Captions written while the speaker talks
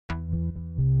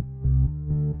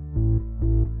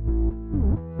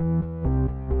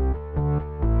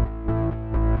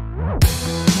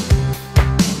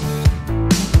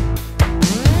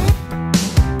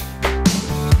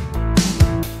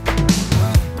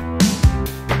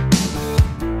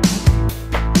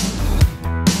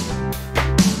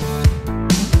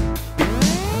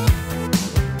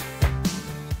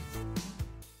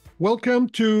Welcome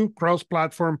to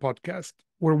Cross-Platform Podcast,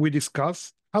 where we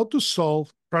discuss how to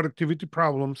solve productivity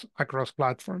problems across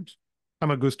platforms. I'm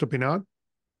Augusto Pinot,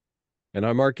 And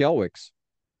I'm Mark Elwicks.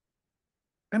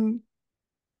 and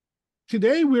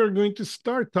today we are going to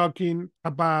start talking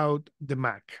about the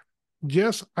Mac.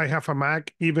 Yes, I have a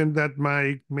Mac, even that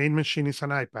my main machine is an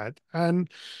iPad. And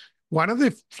one of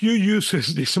the few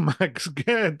uses these Macs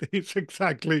get is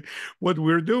exactly what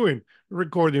we're doing,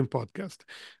 recording podcast.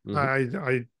 Mhm.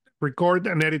 I record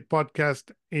and edit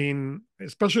podcast in,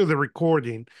 especially the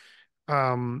recording,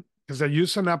 because I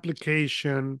use an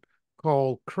application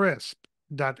called Crisp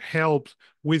that helps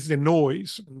with the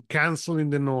noise,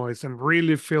 canceling the noise, and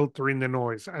really filtering the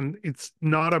noise. And it's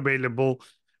not available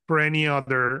for any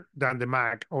other than the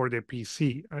Mac or the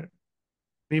PC. I don't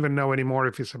even know anymore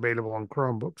if it's available on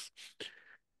Chromebooks.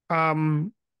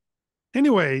 Um,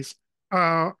 anyways,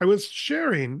 I was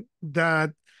sharing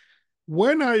that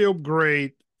when I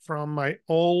upgrade from my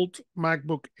old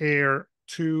MacBook Air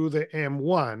to the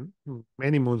M1,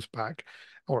 many moons back,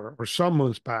 or some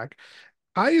moons back,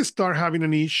 I start having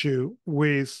an issue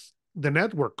with the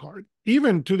network card,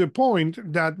 even to the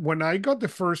point that when I got the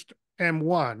first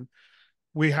M1,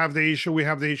 we have the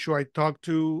issue. I talked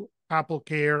to Apple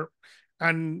Care,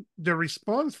 and the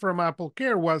response from Apple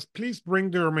Care was, please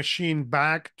bring their machine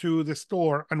back to the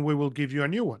store and we will give you a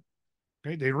new one.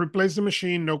 Okay, they replaced the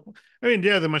machine. No, I mean,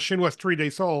 yeah, the machine was 3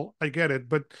 days old. I get it,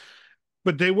 but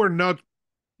they were not.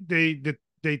 They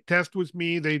test with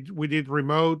me. We did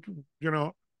remote.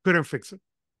 Couldn't fix it.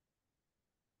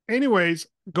 Anyways,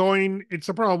 going, it's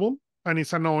a problem and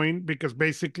it's annoying because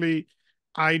basically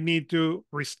I need to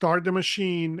restart the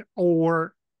machine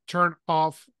or turn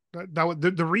off.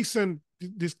 The recent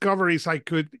discoveries I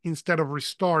could, instead of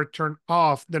restart, turn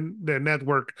off the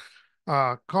network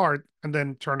card and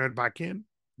then turn it back in.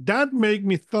 That made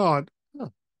me thought, huh,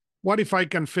 what if I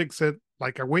can fix it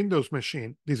like a Windows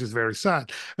machine? This is very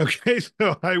sad. Okay,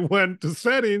 so I went to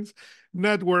settings,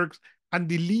 networks, and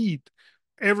delete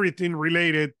everything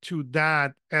related to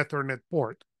that Ethernet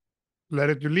port.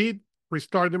 Let it delete,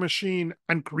 restart the machine,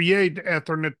 and create the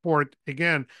Ethernet port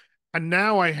again. And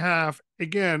now I have,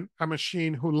 again, a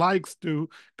machine who likes to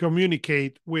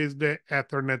communicate with the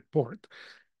Ethernet port.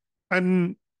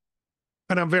 And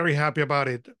and I'm very happy about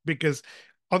it because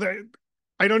other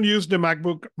I don't use the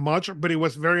MacBook much, but it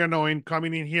was very annoying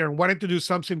coming in here and wanting to do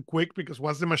something quick because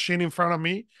was the machine in front of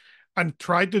me and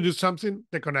tried to do something,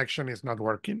 the connection is not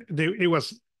working. It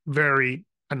was very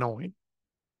annoying.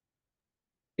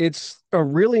 It's a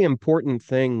really important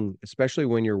thing, especially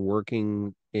when you're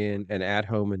working in an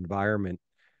at-home environment,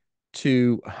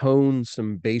 to hone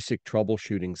some basic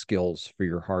troubleshooting skills for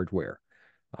your hardware.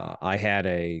 I had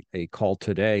a call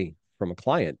today from a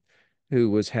client who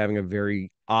was having a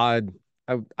very odd,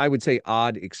 I would say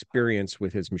odd experience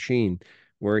with his machine,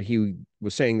 where he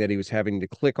was saying that he was having to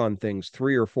click on things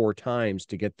 3 or 4 times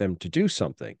to get them to do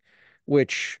something,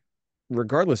 which,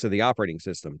 regardless of the operating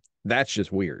system, that's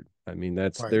just weird. I mean,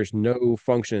 Right. there's no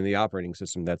function in the operating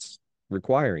system that's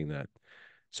requiring that.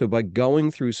 So by going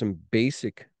through some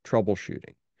basic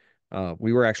troubleshooting,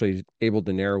 we were actually able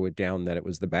to narrow it down that it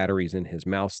was the batteries in his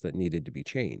mouse that needed to be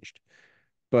changed.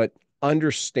 But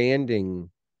understanding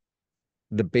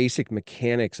the basic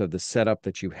mechanics of the setup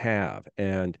that you have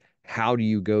and how do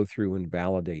you go through and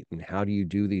validate and how do you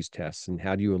do these tests and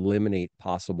how do you eliminate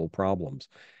possible problems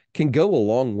can go a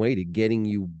long way to getting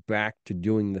you back to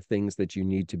doing the things that you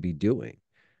need to be doing.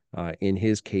 In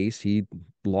his case, he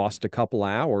lost a couple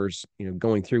hours,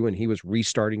 going through and he was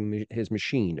restarting his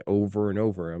machine over and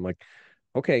over. I'm like,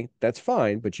 okay, that's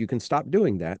fine, but you can stop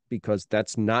doing that because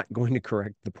that's not going to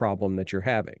correct the problem that you're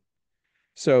having.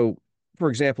 So, for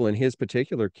example, in his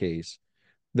particular case,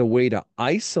 the way to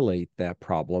isolate that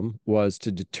problem was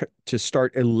to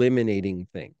start eliminating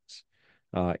things.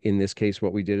 In this case,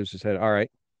 what we did is we said, all right,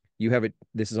 you have it.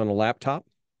 This is on a laptop.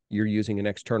 You're using an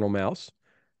external mouse.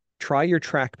 Try your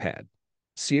trackpad.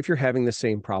 See if you're having the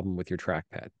same problem with your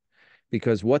trackpad.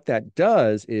 Because what that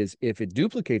does is if it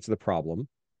duplicates the problem,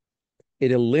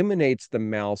 it eliminates the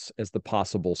mouse as the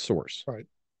possible source. Right.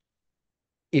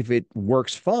 If it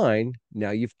works fine, now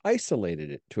you've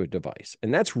isolated it to a device.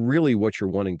 And that's really what you're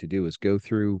wanting to do is go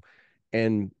through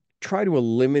and try to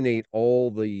eliminate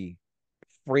all the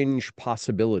fringe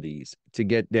possibilities to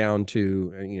get down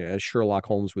to, as Sherlock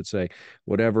Holmes would say,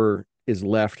 whatever is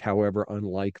left, however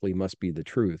unlikely, must be the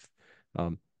truth.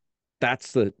 Um,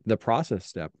 that's the process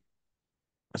step.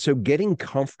 So getting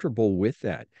comfortable with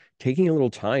that, taking a little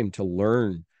time to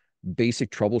learn basic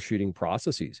troubleshooting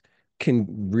processes can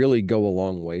really go a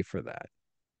long way for that.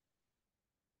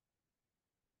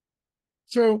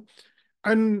 So,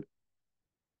 and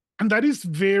And that is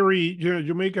very,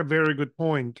 you make a very good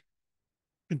point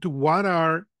into what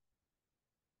are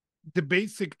the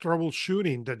basic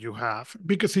troubleshooting that you have,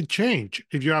 because it changed.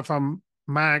 If you have a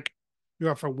Mac, you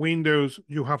have a Windows,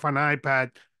 you have an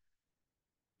iPad,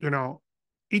 you know,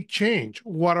 it changed.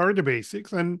 What are the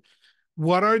basics and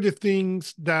what are the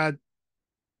things that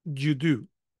you do?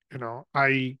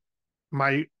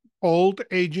 My old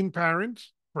aging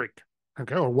parents, freak,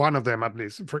 okay, or one of them at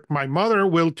least. My mother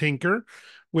will tinker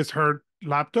with her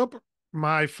laptop.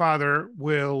 My father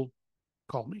will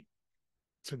call me.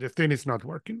 So the thing is not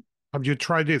working. Have you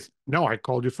tried this? No, I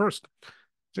called you first.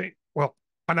 Say, well,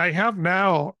 and I have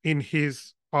now in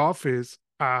his office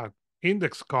a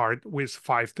index card with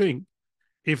 5 things.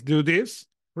 If do this,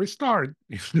 restart.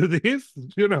 If do this,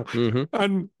 Mm-hmm.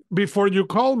 and before you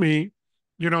call me,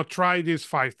 try these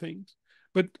 5 things.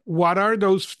 But what are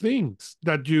those things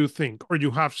that you think, or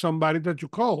you have somebody that you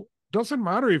call? Doesn't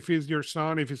matter if it's your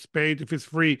son, if it's paid, if it's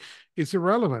free, it's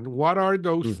irrelevant. What are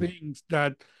those Mm-hmm. things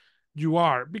that you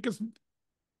are? Because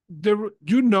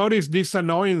you notice these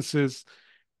annoyances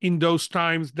in those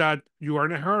times that you are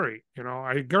in a hurry.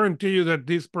 I guarantee you that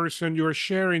this person you're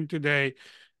sharing today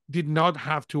did not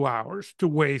have 2 hours to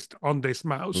waste on this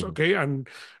mouse, Mm-hmm. okay? And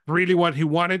really, what he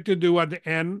wanted to do at the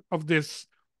end of this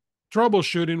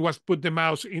troubleshooting was put the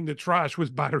mouse in the trash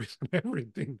with batteries and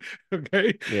everything,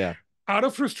 okay? Yeah. Out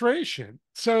of frustration.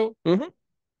 So Mm-hmm.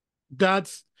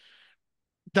 that's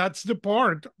that's the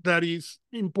part that is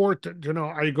important.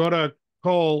 I got a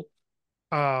call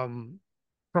um,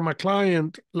 from a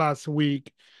client last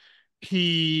week.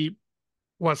 He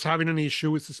was having an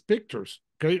issue with his pictures,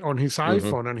 okay, on his Mm-hmm.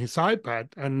 iPhone and his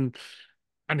iPad, and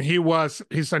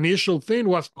his initial thing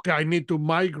was, okay, I need to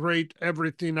migrate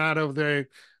everything out of the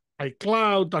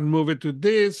iCloud and move it to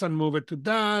this and move it to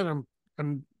that,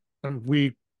 and and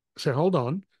we said, hold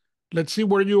on, let's see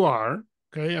where you are,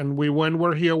 okay, and we went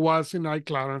where he was in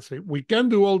iCloud and say, we can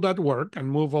do all that work and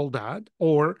move all that,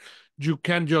 or you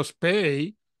can just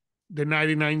pay the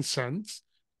 99 cents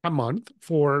a month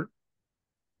for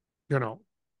you know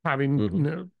having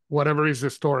Mm-hmm. whatever is the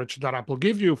storage that Apple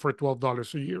give you for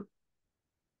 $12 a year.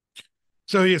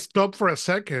 So he stopped for a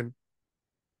second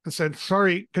and said,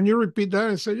 sorry, can you repeat that?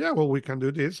 And I said, yeah, well, we can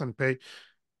do this and pay.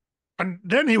 And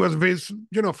then he was very,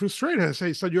 frustrated and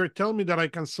say, so you're telling me that I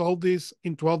can solve this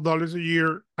in $12 a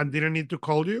year and didn't need to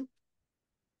call you?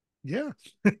 Yeah,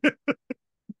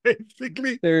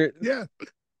 basically, There, yeah.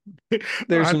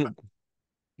 there's and, an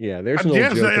yeah, there's an and old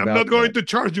yes, I joke am about not that. going to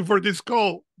charge you for this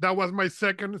call. That was my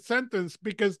second sentence,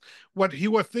 because what he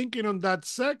was thinking on that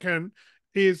second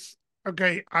is,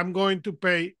 okay, I'm going to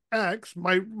pay X,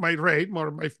 my rate,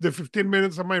 the 15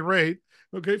 minutes of my rate,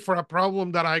 okay, for a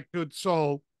problem that I could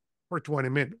solve for 20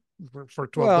 minutes for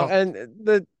Well, $12.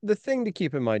 and the thing to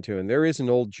keep in mind too, and there is an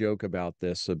old joke about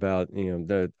this, about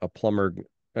a plumber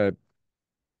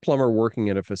working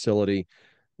at a facility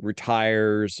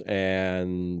retires,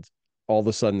 and all of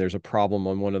a sudden there's a problem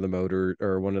on one of the motor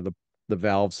or one of the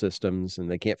valve systems, and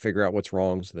they can't figure out what's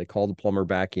wrong, so they call the plumber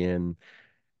back in,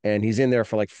 and he's in there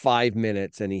for like 5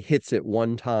 minutes, and he hits it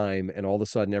one time, and all of a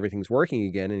sudden everything's working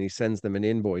again, and he sends them an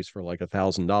invoice for like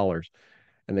 $1,000,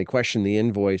 and they question the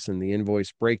invoice, and the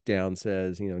invoice breakdown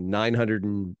says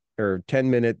 900 or 10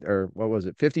 minute, or what was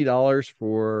it, $50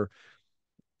 for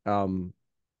um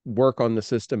work on the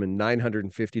system, and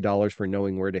 $950 for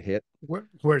knowing where to hit.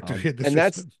 Where to hit the And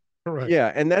that's system. Correct.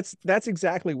 Yeah, and that's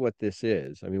exactly what this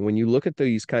is. I mean, when you look at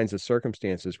these kinds of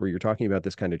circumstances where you're talking about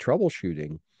this kind of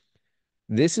troubleshooting,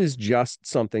 this is just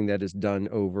something that is done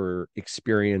over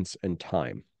experience and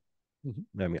time. Mhm.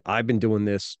 I mean, I've been doing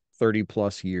this 30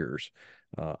 plus years.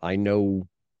 I know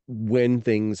when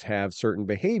things have certain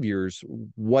behaviors,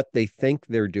 what they think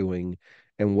they're doing,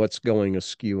 and what's going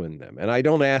askew in them. And I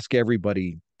don't ask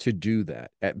everybody to do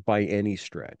that by any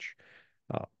stretch.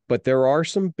 But there are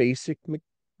some basic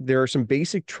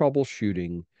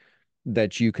troubleshooting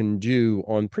that you can do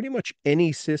on pretty much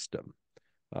any system.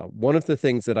 One of the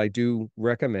things that I do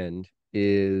recommend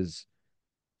is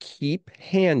keep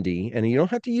handy, and you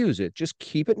don't have to use it, just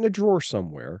keep it in a drawer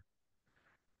somewhere,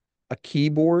 a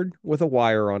keyboard with a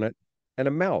wire on it and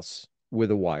a mouse with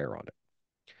a wire on it.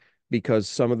 Because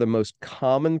some of the most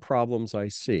common problems I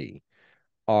see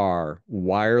are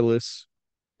wireless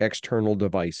external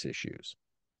device issues,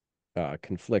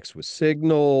 conflicts with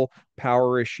signal,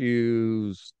 power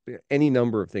issues, any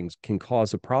number of things can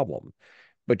cause a problem.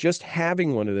 But just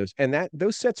having one of those, and that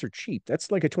those sets are cheap.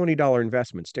 That's like a $20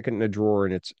 investment. Stick it in a drawer,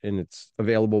 and it's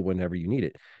available whenever you need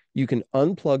it. You can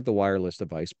unplug the wireless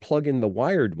device, plug in the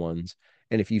wired ones,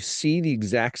 and if you see the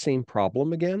exact same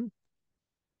problem again,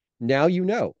 now you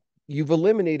know. you've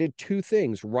eliminated two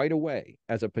things right away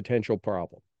as a potential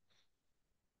problem.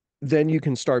 Then you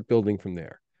can start building from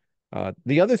there.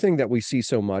 The other thing that we see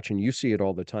so much, and you see it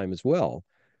all the time as well,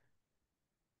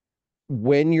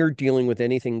 when you're dealing with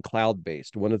anything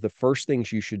cloud-based, one of the first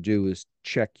things you should do is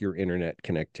check your internet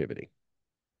connectivity.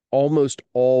 Almost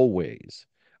always,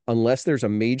 unless there's a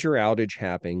major outage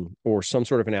happening or some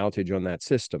sort of an outage on that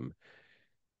system,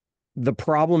 the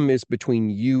problem is between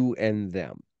you and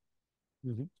them.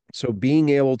 Mm-hmm. So being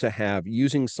able to have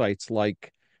using sites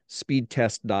like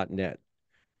speedtest.net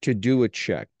to do a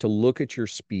check, to look at your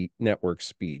speed, network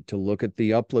speed, to look at the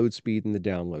upload speed and the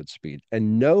download speed,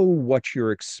 and know what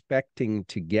you're expecting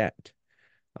to get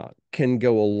can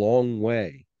go a long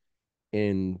way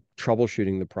in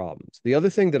troubleshooting the problems. The other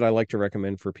thing that I like to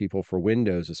recommend for people for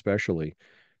Windows, especially,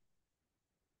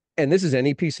 and this is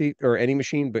any PC or any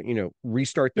machine, but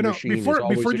restart the machine is Before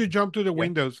always a you jump to the yeah,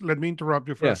 Windows, let me interrupt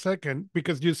you for a yeah. second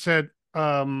because you said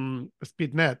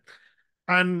SpeedNet,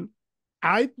 and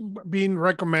I've been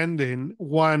recommending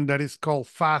one that is called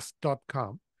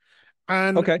fast.com.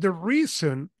 And Okay. the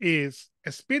reason is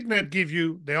SpeedNet give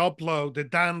you the upload, the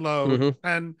download, Mm-hmm.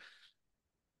 and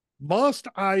most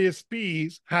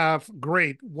ISPs have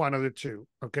great one of the two,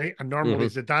 okay? And normally Mm-hmm.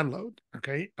 it's the download,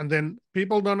 okay? And then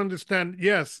people don't understand,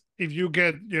 yes, if you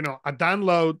get, a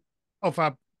download of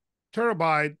a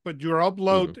terabyte, but your Mm-hmm.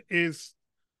 upload is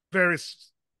very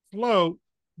slow,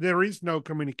 there is no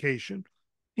communication.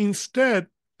 Instead,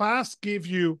 Fast gives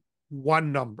you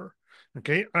one number,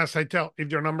 okay? As I tell,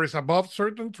 if your number is above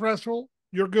certain threshold,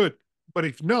 you're good. But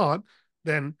if not,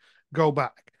 then go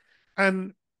back.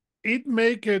 And it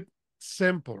make it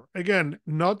simple. Again,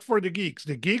 not for the geeks.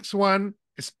 The geeks one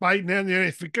is SpyNet.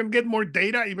 If we can get more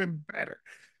data, even better.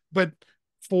 But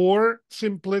for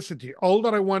simplicity, all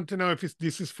that I want to know if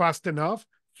this is fast enough,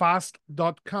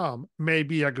 fast.com may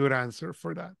be a good answer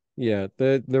for that. Yeah,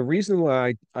 the reason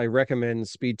why I recommend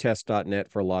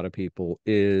speedtest.net for a lot of people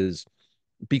is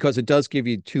because it does give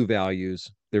you two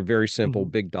values. They're very simple,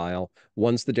 Mm-hmm. big dial.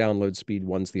 One's the download speed,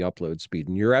 one's the upload speed.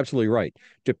 And you're absolutely right.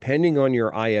 Depending on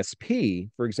your ISP,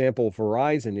 for example,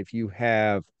 Verizon, if you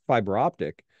have fiber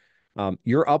optic,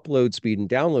 your upload speed and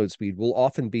download speed will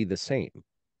often be the same.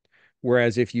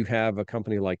 Whereas if you have a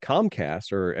company like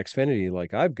Comcast or Xfinity,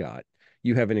 like I've got,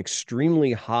 you have an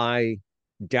extremely high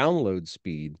download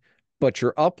speed, but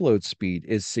your upload speed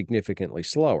is significantly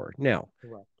slower. Now,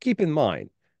 Right. keep in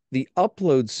mind, the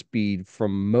upload speed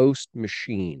from most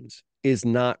machines is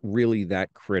not really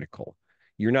that critical.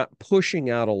 You're not pushing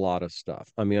out a lot of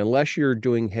stuff. I mean, unless you're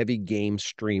doing heavy game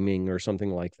streaming or something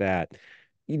like that,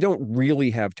 you don't really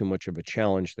have too much of a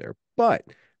challenge there. But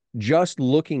just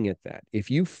looking at that, if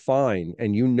you find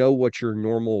and you know what your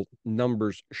normal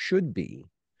numbers should be,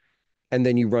 and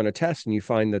then you run a test and you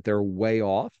find that they're way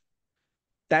off,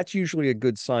 that's usually a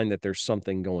good sign that there's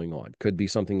something going on. Could be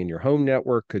something in your home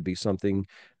network, could be something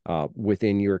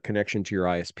within your connection to your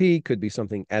ISP, could be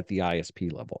something at the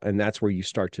ISP level. And that's where you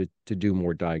start to do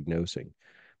more diagnosing.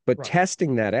 But Right.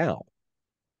 testing that out,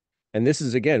 and this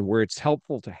is again where it's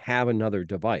helpful to have another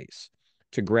device,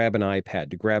 to grab an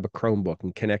iPad, to grab a Chromebook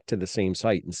and connect to the same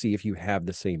site and see if you have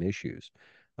the same issues.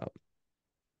 Uh,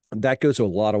 that goes a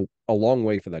long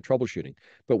way for that troubleshooting.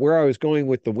 But where I was going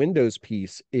with the Windows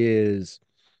piece is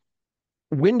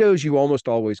Windows, you almost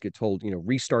always get told,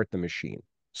 restart the machine.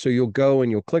 So you'll go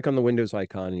and you'll click on the Windows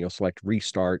icon and you'll select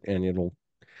restart and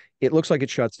it looks like it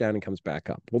shuts down and comes back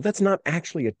up. Well, that's not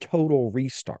actually a total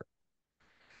restart.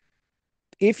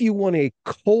 If you want a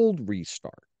cold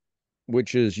restart,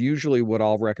 which is usually what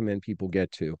I'll recommend people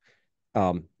get to,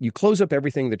 you close up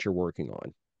everything that you're working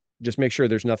on. Just make sure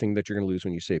there's nothing that you're going to lose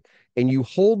when you save. And you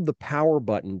hold the power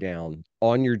button down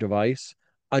on your device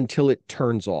until it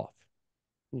turns off.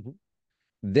 Mm-hmm.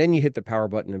 Then you hit the power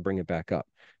button and bring it back up.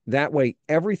 That way,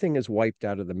 everything is wiped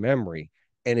out of the memory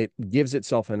and it gives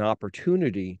itself an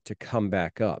opportunity to come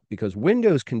back up because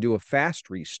Windows can do a fast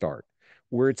restart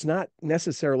where it's not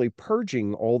necessarily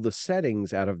purging all the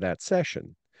settings out of that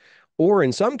session. Or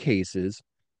in some cases,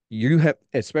 you have,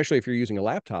 especially if you're using a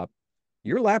laptop,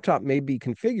 your laptop may be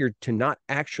configured to not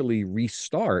actually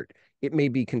restart. It may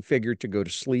be configured to go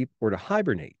to sleep or to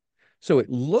hibernate. So it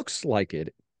looks like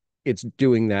it's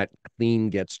doing that clean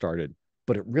get started,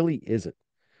 but it really isn't.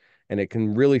 And it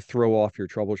can really throw off your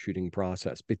troubleshooting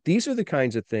process. But these are the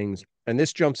kinds of things, and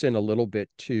this jumps in a little bit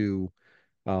to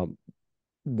um,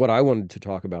 what I wanted to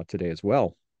talk about today as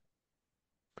well.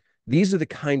 These are the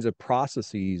kinds of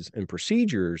processes and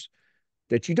procedures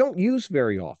that you don't use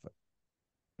very often.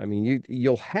 I mean,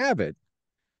 you'll have it.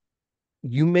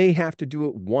 You may have to do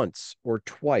it once or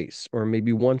twice, or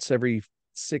maybe once every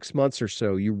 6 months or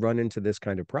so, you run into this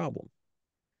kind of problem.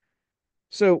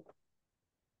 So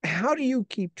how do you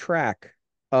keep track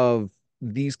of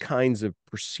these kinds of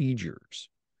procedures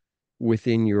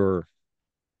within your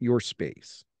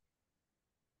space?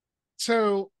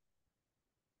 So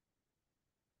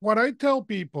what I tell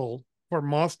people for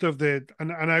most of the,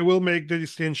 and I will make the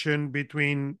distinction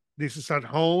between this is at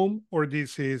home or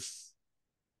this is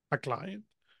a client.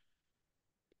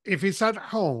 If it's at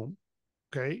home,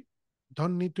 okay,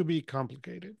 don't need to be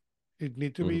complicated. It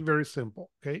need to be Hmm. very simple.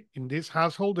 Okay. In this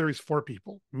household, there is four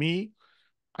people, me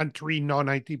and three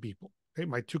non-IT people. Okay.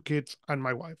 My two kids and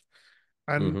my wife.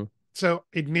 And Hmm. so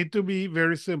it need to be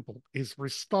very simple. Is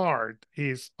restart,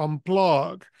 is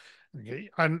unplug. Okay.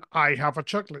 And I have a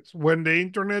checklist. When the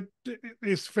internet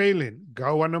is failing,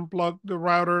 go and unplug the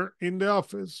router in the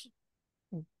office.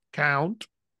 Count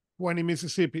 20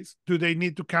 Mississippis. Do they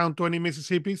need to count 20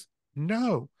 Mississippis?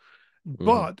 No. Hmm.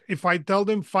 But if I tell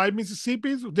them five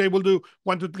Mississippis, they will do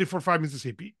 1, 2, 3, 4, 5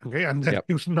 Mississippi. Okay. And then Yep.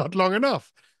 it's not long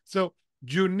enough. So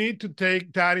you need to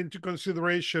take that into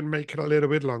consideration, make it a little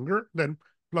bit longer, then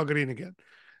plug it in again.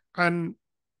 And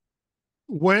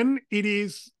when it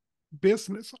is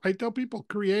business, I tell people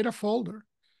create a folder,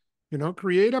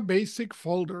 create a basic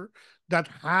folder that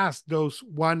has those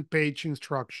one-page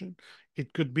instruction.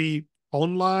 It could be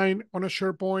online on a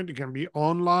SharePoint, it can be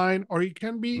online, or it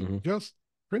can be Hmm. just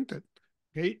printed.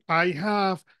 Okay. I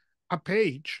have a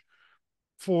page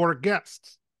for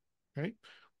guests. Okay.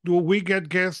 Do we get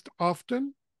guests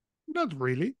often? Not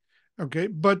really. Okay.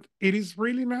 But it is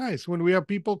really nice when we have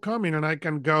people coming and I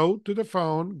can go to the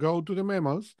phone, go to the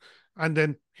memos, and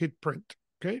then hit print.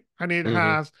 Okay. And it Hmm.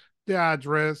 has the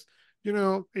address,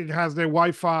 it has the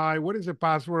Wi Fi. What is the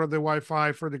password of the Wi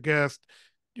Fi for the guest?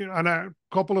 And a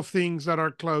couple of things that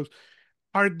are close.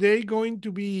 Are they going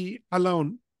to be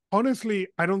alone? Honestly,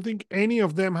 I don't think any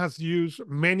of them has used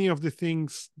many of the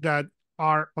things that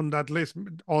are on that list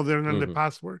other than the Hmm.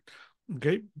 password.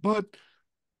 Okay. But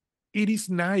it is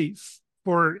nice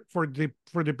for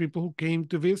the people who came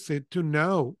to visit to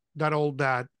know that all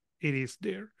that it is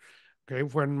there. Okay,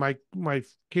 when my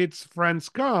kids friends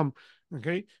come,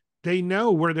 okay, they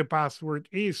know where the password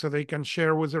is so they can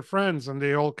share with their friends and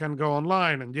they all can go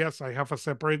online. And yes, I have a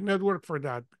separate network for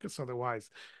that because otherwise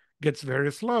it gets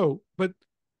very slow. But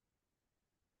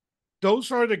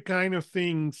those are the kind of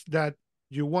things that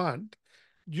you want.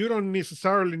 You don't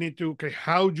necessarily need to, okay,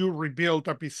 how you rebuild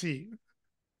a PC.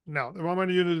 No, the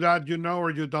moment you do that, or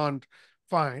you don't,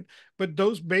 fine. But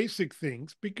those basic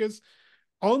things, because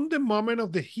on the moment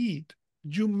of the heat,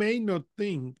 you may not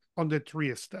think on the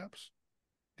three steps.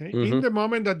 Okay. In Hmm. the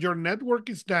moment that your network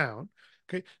is down,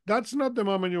 okay, that's not the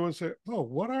moment you will say, oh,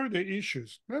 what are the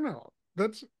issues? No, no.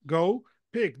 Let's go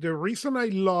pick. The reason I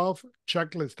love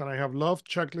checklist and I have loved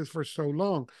checklist for so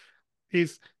long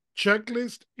is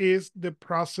checklist is the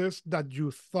process that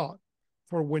you thought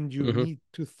for when you Hmm. need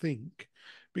to think.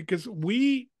 Because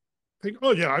we think,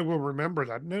 oh yeah, I will remember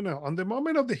that. No, no. On the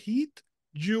moment of the heat,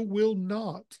 you will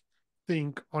not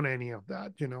think on any of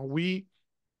that.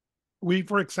 We,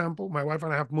 for example, my wife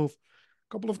and I have moved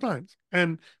a couple of times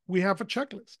and we have a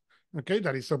checklist. Okay,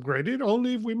 that is upgraded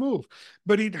only if we move.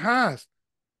 But it has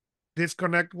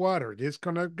disconnect water,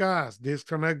 disconnect gas,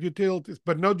 disconnect utilities,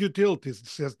 but not utilities. It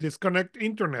says disconnect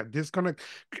internet,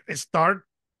 start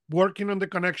working on the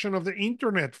connection of the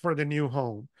internet for the new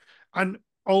home. And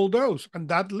all those. And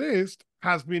that list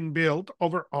has been built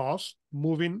over us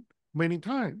moving many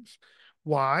times.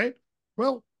 Why?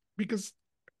 Well, because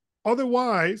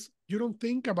otherwise you don't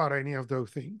think about any of those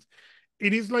things.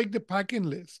 It is like the packing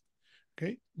list.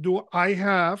 Okay. Do I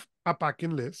have a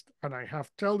packing list? And I have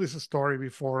told this story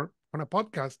before on a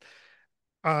podcast.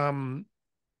 Um,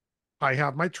 I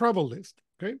have my travel list.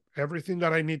 Okay. Everything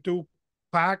that I need to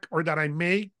pack or that I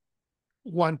may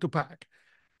want to pack.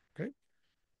 Okay.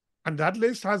 And that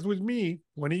list has with me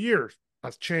 20 years,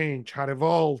 has changed, had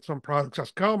evolved, some products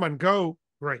has come and go.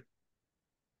 Great.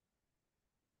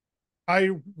 I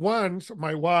once,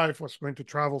 my wife was going to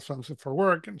travel something for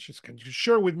work and she's, can you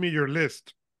share with me your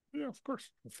list? Yeah, of course.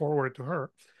 I'll forward it to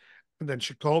her. And then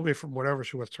she called me from wherever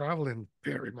she was traveling,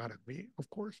 very mad at me, of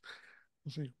course. I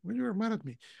was like, well, you're mad at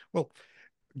me. Well,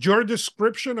 your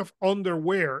description of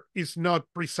underwear is not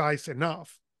precise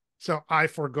enough. So I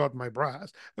forgot my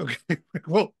bras. Okay.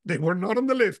 Well, they were not on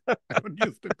the list. I don't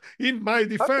use them. In my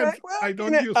Okay. defense, Well, I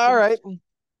don't use all them. right.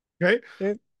 Okay.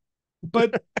 Yeah.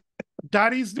 But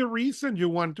that is the reason you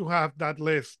want to have that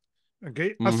list.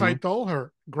 Okay. As I Hmm. told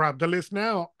her, grab the list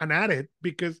now and add it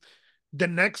because the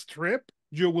next trip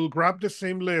you will grab the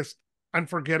same list and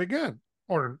forget again.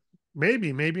 Or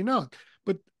maybe not.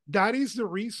 But that is the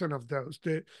reason of those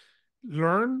to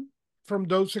learn from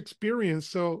those experiences.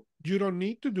 So you don't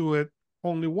need to do it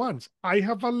only once. I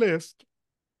have a list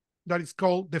that is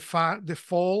called the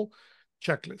fall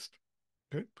checklist.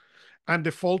 Okay. And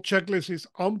the fall checklist is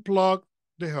unplug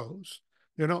the hose.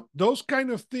 Those kind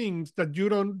of things that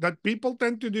that people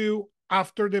tend to do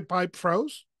after the pipe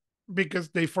froze because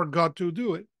they forgot to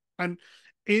do it. And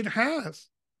it has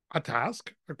a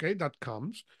task, okay, that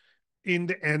comes in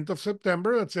the end of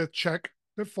September that says check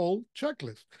the fall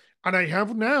checklist. And I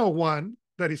have now one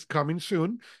that is coming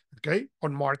soon, okay,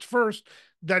 on March 1st,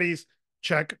 that is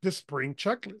check the spring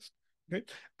checklist. Okay.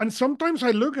 And sometimes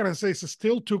I look at it and say, it's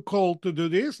still too cold to do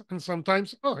this. And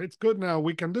sometimes, oh, it's good now,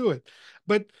 we can do it.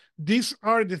 But these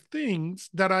are the things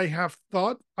that I have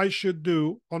thought I should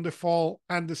do on the fall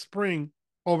and the spring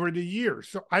over the years.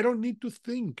 So I don't need to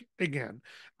think again.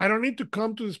 I don't need to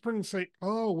come to the spring and say,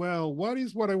 oh, well, what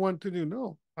is what I want to do?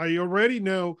 No, I already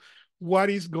know what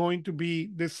is going to be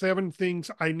the 7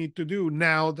 things I need to do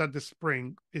now that the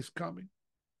spring is coming.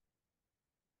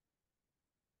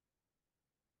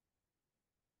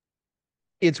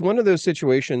 It's one of those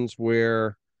situations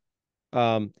where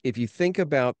if you think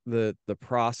about the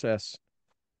process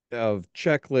of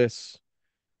checklists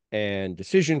and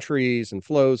decision trees and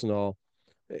flows and all,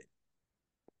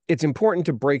 it's important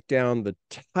to break down the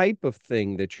type of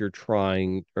thing that you're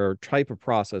trying or type of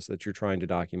process that you're trying to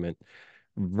document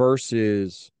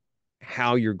versus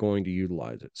how you're going to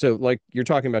utilize it. So, like you're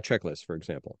talking about checklists, for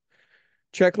example.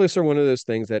 Checklists are one of those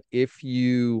things that if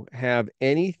you have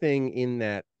anything in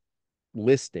that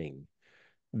listing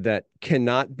that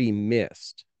cannot be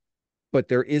missed, but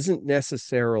there isn't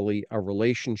necessarily a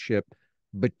relationship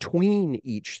between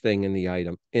each thing in the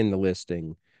item in the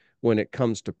listing when it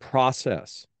comes to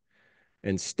process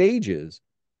and stages,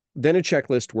 then a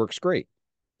checklist works great.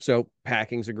 So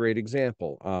packing's a great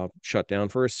example. Shut down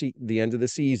for the end of the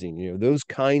season. Those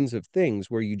kinds of things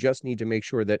where you just need to make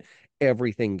sure that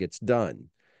everything gets done.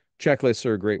 Checklists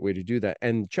are a great way to do that,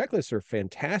 and checklists are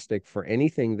fantastic for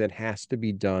anything that has to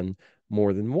be done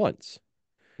more than once.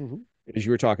 Mm-hmm. As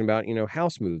you were talking about,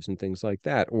 house moves and things like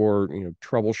that, or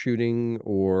troubleshooting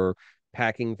or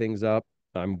packing things up.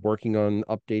 I'm working on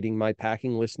updating my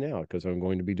packing list now because I'm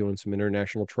going to be doing some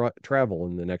international travel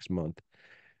in the next month.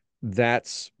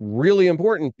 That's really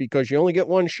important because you only get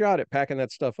one shot at packing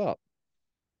that stuff up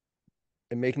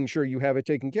and making sure you have it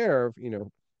taken care of,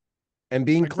 and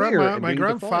being My clear grandma, and being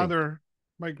defined.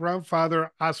 my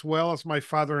grandfather, as well as my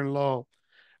father-in-law,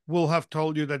 will have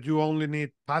told you that you only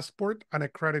need passport and a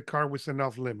credit card with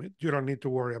enough limit. You don't need to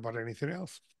worry about anything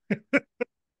else.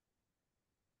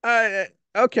 Uh,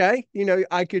 okay,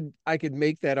 I could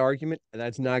make that argument.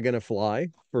 That's not going to fly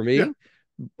for Yeah, me,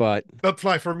 but not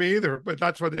fly for me either, but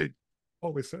that's what they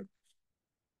always said.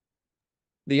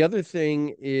 the other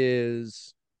thing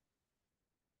is,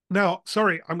 Now,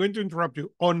 sorry, I'm going to interrupt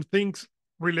you. On things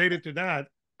related to that,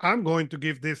 I'm going to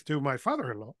give this to my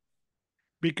father-in-law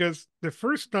because the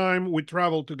first time we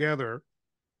traveled together,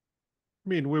 I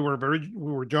mean, we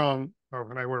were young,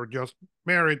 and I were just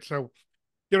married, so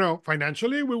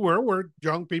financially we were where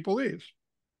young people is,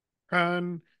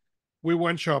 and we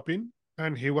went shopping,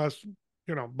 and he was,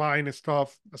 buying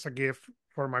stuff as a gift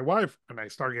for my wife, and I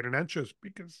started getting anxious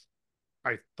because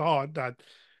I thought that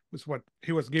was what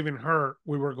he was giving her.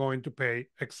 We were going to pay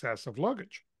excessive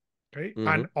luggage. Okay. mm-hmm,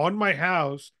 And on my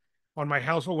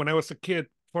household, when I was a kid,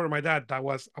 for my dad, that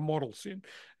was a mortal sin.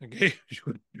 Okay.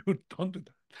 You don't do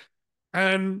that.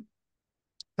 And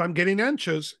so I'm getting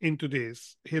anxious into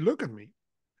this. He looked at me.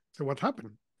 So what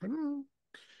happened?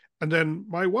 And then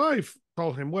my wife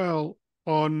told him, well,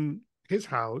 on his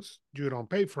house, you don't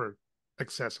pay for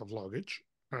excessive luggage.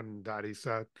 And that is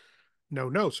a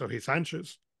no. So he's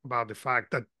anxious about the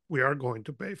fact that we are going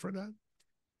to pay for that.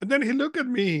 And then he looked at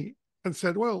me and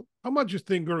said, well, how much do you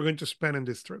think we're going to spend in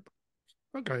this trip?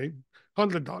 Okay,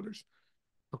 $100.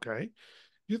 Okay.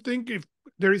 You think if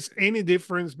there is any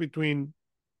difference between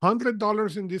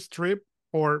 $100 in this trip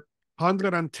or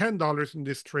 $110 in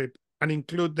this trip and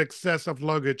include the excess of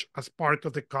luggage as part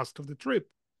of the cost of the trip?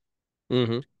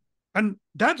 mm-hmm, And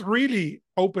that really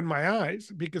opened my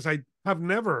eyes because I have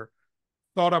never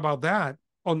thought about that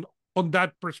on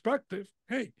that perspective.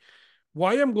 Hey,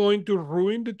 why I'm going to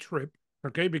ruin the trip,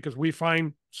 okay? Because we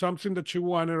find something that she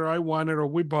wanted or I wanted or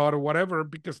we bought or whatever,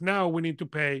 because now we need to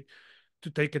pay to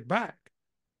take it back.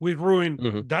 We ruined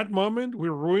mm-hmm, that moment, we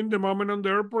ruined the moment on the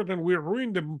airport, and we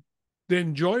ruined the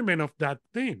enjoyment of that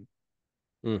thing.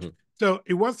 mm-hmm, So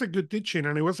it was a good teaching,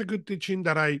 and it was a good teaching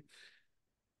that I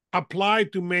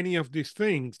applied to many of these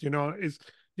things. Is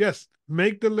yes,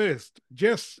 make the list,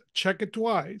 just check it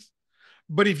twice.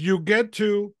 But if you get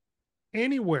to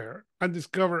anywhere and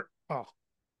discover, oh,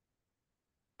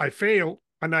 I failed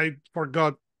and I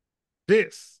forgot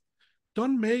this,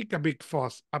 don't make a big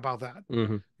fuss about that.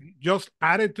 Mm-hmm. Just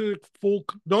add it to full.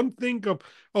 Don't think of,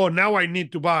 oh, now I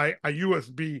need to buy a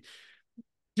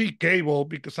USB-C cable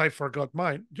because I forgot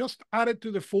mine. Just add it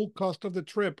to the full cost of the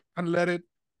trip and let it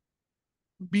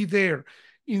be there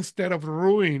instead of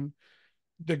ruin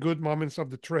the good moments of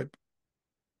the trip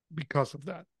because of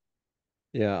that.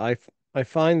 Yeah, I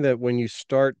find that when you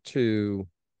start to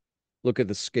look at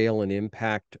the scale and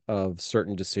impact of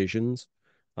certain decisions,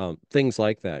 things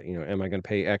like that, am I going to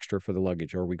pay extra for the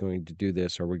luggage? Are we going to do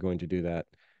this? Are we going to do that?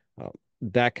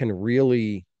 That can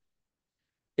really,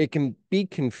 it can be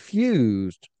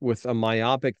confused with a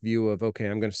myopic view of, okay,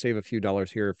 I'm going to save a few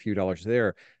dollars here, a few dollars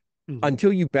there, Mhm.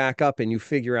 until you back up and you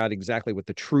figure out exactly what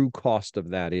the true cost of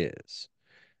that is.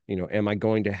 Am I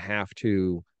going to have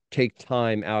to take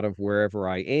time out of wherever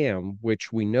I am,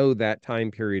 which we know that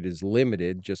time period is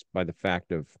limited just by the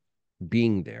fact of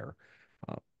being there,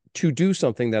 uh, to do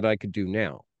something that I could do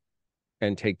now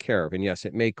and take care of. And yes,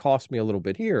 it may cost me a little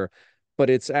bit here, but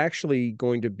it's actually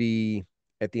going to be,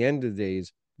 at the end of the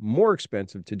days, more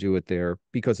expensive to do it there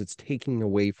because it's taking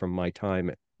away from my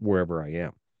time wherever I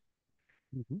am.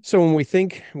 Mhm. So when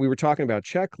we were talking about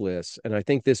checklists, and I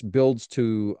think this builds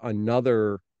to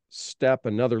another step,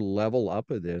 another level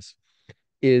up of this,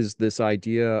 is this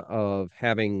idea of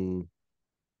having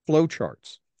flow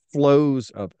charts, flows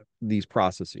of these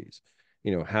processes,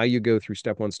 how you go through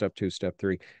step one, step two, step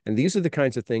three. And these are the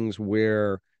kinds of things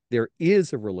where there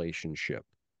is a relationship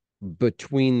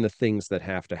between the things that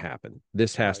have to happen.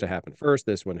 This has Right. to happen first,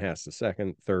 this one has to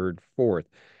second, third, fourth.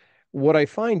 What I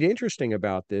find interesting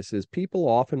about this is people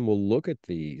often will look at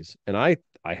these, and I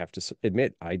have to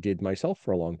admit, I did myself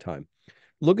for a long time.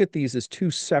 Look at these as two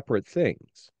separate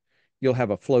things. You'll have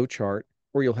a flow chart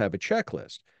or you'll have a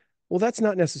checklist. Well, that's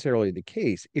not necessarily the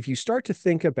case. If you start to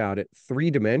think about it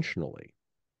three-dimensionally,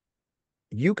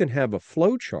 you can have a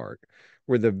flow chart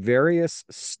where the various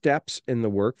steps in the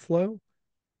workflow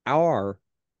are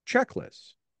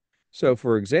checklists. So,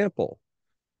 for example,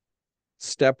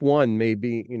 step one may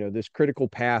be, this critical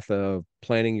path of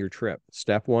planning your trip.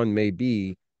 Step one may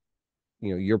be,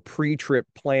 your pre-trip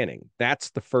planning. That's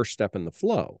the first step in the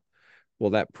flow. Well,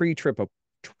 that pre-trip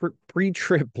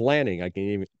planning, I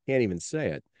can't even say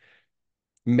it,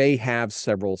 may have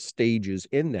several stages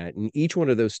in that, and each one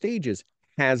of those stages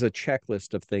has a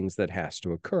checklist of things that has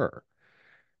to occur.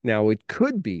 Now, it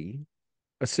could be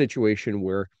a situation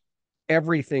where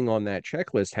everything on that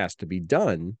checklist has to be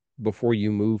done before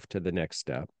you move to the next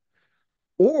step.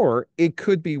 Or it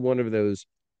could be one of those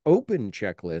open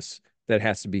checklists that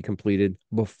has to be completed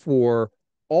before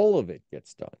all of it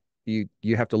gets done.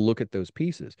 You have to look at those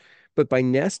pieces. But by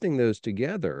nesting those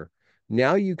together,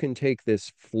 now you can take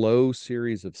this flow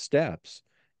series of steps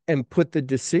and put the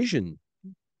decision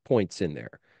points in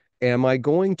there. Am I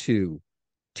going to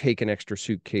take an extra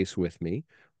suitcase with me?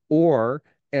 Or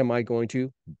am I going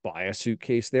to buy a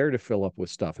suitcase there to fill up with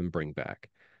stuff and bring back?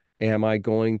 Am I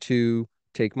going to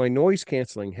take my noise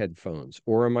canceling headphones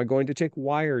or am I going to take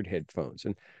wired headphones?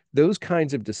 And those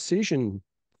kinds of decision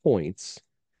points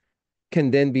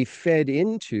can then be fed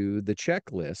into the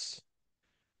checklists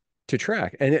to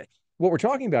track. And what we're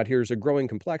talking about here is a growing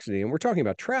complexity, and we're talking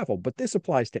about travel, but this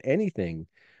applies to anything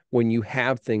when you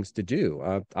have things to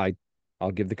do.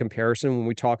 I'll give the comparison when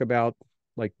we talk about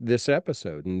like this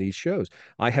episode and these shows.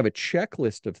 I have a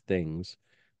checklist of things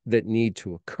that need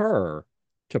to occur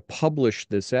to publish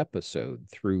this episode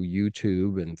through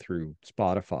YouTube and through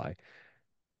Spotify.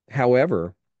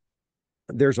 However,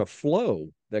 there's a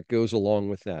flow that goes along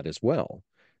with that as well.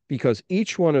 Because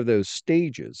each one of those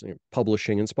stages,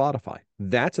 publishing in Spotify,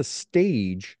 that's a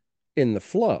stage in the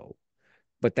flow,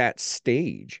 but that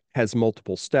stage has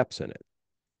multiple steps in it,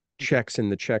 checks in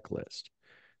the checklist.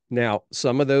 Now,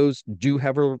 some of those do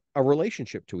have a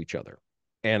relationship to each other,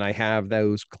 and I have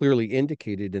those clearly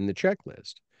indicated in the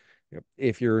checklist.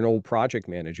 If you're an old project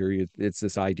manager, it's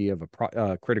this idea of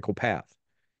a critical path.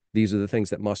 These are the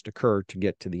things that must occur to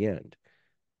get to the end.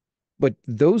 But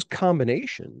those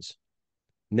combinations,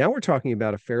 now we're talking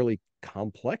about a fairly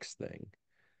complex thing.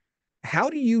 How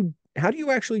do you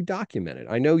actually document it?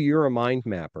 I know you're a mind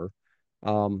mapper.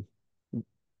 Um,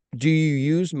 do you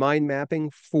use mind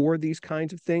mapping for these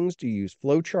kinds of things? Do you use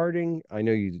flow charting? I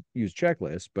know you use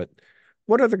checklists, but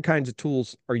what other kinds of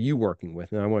tools are you working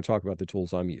with? And I want to talk about the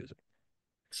tools I'm using.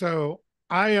 So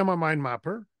I am a mind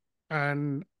mapper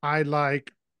and I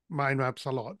like mind maps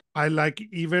a lot. And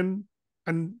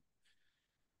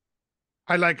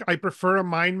I prefer a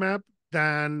mind map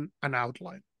than an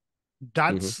outline.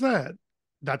 That Hmm. said,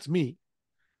 that's me.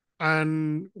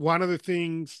 And one of the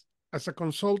things as a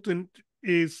consultant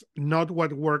is not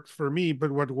what works for me,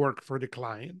 but what worked for the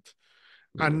client.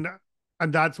 Hmm. And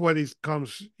And that's what is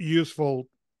comes useful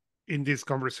in this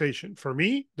conversation. For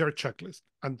me, they're checklists.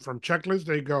 And from checklists,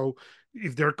 they go,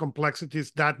 if their complexity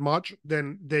is that much,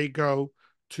 then they go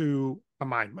to a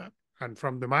mind map. And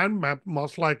from the mind map,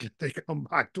 most likely they come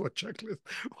back to a checklist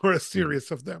or a Mhm.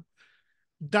 series of them.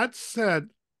 That said,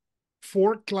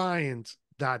 for clients,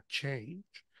 that change.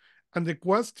 And the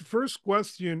first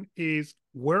question is,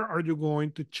 where are you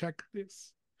going to check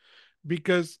this?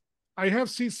 Because I have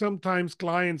seen sometimes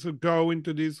clients who go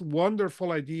into these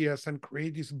wonderful ideas and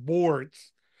create these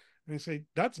boards. And I say,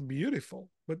 that's beautiful,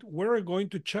 but where are you going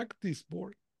to check this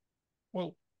board?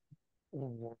 Well,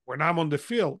 when I'm on the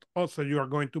field, also you are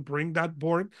going to bring that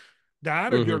board,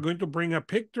 that, or you're Mhm. going to bring a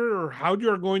picture, or how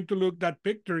you're going to look that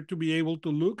picture to be able to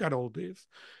look at all this.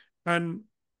 And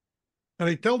and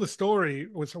I tell the story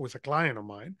with a client of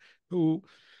mine who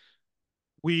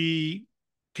we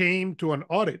came to an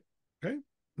audit, okay?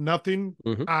 Nothing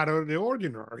Mhm. out of the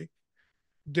ordinary.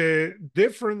 The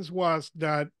difference was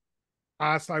that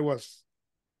as I was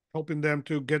helping them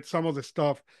to get some of the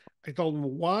stuff, I told them,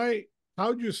 why,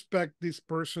 how do you expect this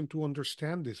person to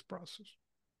understand this process?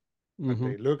 And Mhm.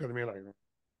 they look at me like,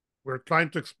 we're trying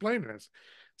to explain this.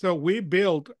 So we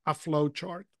built a flow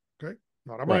chart, okay?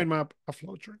 Not a Right. mind map, a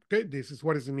flow chart. Okay, this is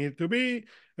what it needs to be.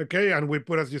 Okay, and we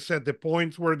put, as you said, the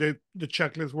points where the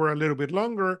checklists were a little bit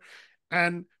longer,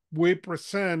 and we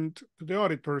present to the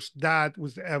auditors that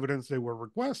was the evidence they were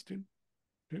requesting.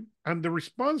 Okay? And the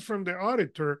response from the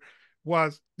auditor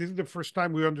was, this is the first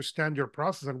time we understand your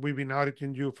process, and we've been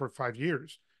auditing you for 5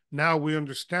 years. Now we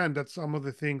understand that some of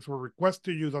the things we request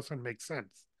to you doesn't make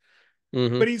sense.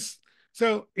 Mhm. But it's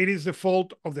so it is the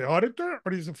fault of the auditor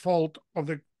or is the fault of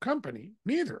the company?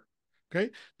 Neither.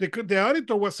 Okay. The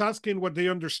auditor was asking what they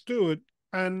understood.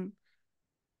 And,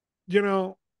 you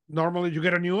know, normally you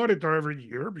get a new auditor every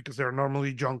year because they're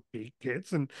normally young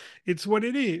kids, and it's what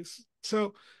it is.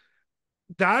 So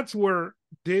that's where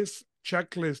this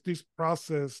checklist, this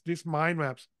process, these mind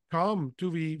maps come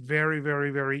to be very,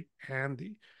 very, very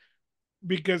handy,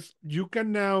 because you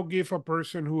can now give a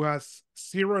person who has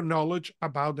zero knowledge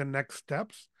about the next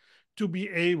steps to be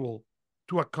able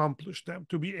to accomplish them,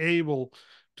 to be able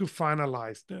to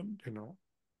finalize them,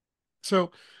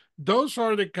 So those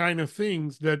are the kind of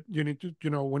things that you need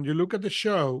to, when you look at the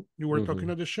show, you were talking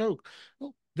Mhm. at the show,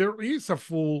 well, there is a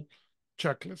full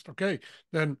checklist. Okay,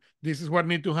 then this is what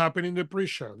need to happen in the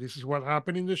pre-show. This is what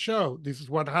happened in the show. This is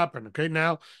what happened. Okay,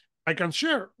 now I can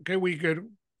share. Okay,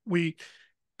 we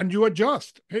and you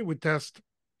adjust. Hey, we test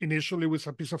initially with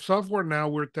a piece of software. Now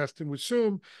we're testing with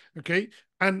Zoom. Okay,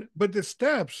 and but the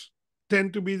steps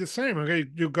tend to be the same. Okay,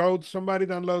 you go, somebody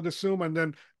download the Zoom, and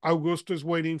then Augusto is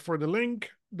waiting for the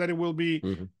link that it will be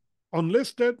Mhm.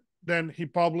 unlisted. Then he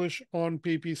publish on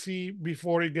PPC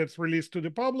before it gets released to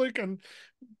the public, and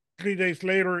 3 days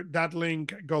later that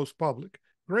link goes public.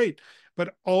 Great,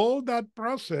 but all that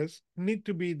process need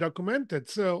to be documented.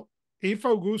 So if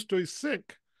Augusto is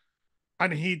sick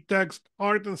and he texts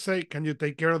Art and say, "Can you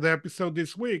take care of the episode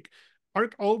this week?"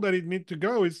 Art, all that it need to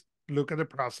go is look at the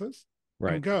process and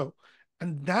Right. go.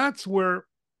 And that's where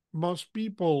most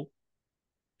people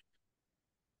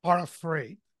are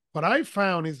afraid. What I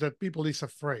found is that people is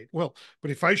afraid. Well, but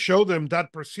if I show them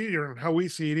that procedure and how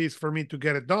easy it is for me to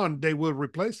get it done, they will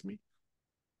replace me.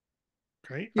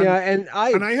 Okay. Yeah, and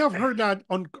And I have heard that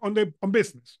on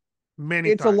business many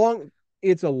it's a times. long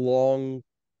it's a long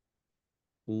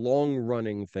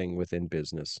running thing within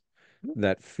business,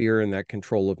 that fear and that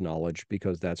control of knowledge,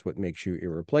 because that's what makes you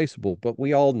irreplaceable. But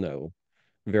we all know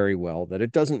very well that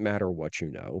it doesn't matter what you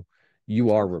know, you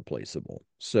are replaceable.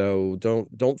 So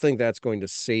don't think that's going to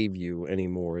save you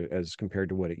anymore as compared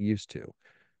to what it used to.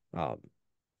 Um,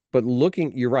 but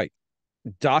you're right,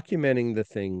 documenting the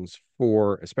things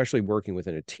for, especially working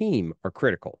within a team, are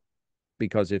critical,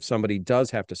 because if somebody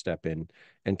does have to step in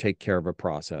and take care of a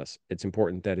process, it's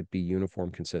important that it be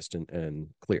uniform, consistent, and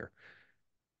clear.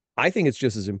 I think it's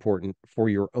just as important for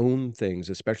your own things,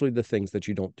 especially the things that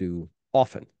you don't do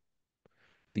often.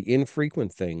 The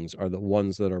infrequent things are the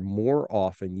ones that are more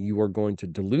often you are going to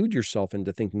delude yourself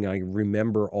into thinking, I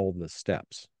remember all the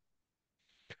steps.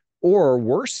 Or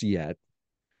worse yet,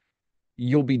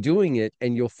 you'll be doing it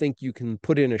and you'll think you can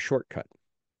put in a shortcut.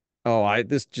 Oh,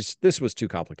 this was too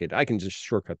complicated. I can just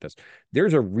shortcut this.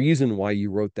 There's a reason why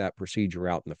you wrote that procedure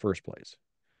out in the first place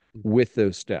with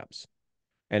those steps.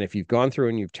 And if you've gone through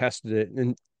and you've tested it,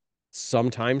 and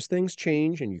sometimes things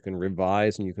change and you can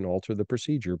revise and you can alter the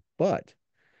procedure, but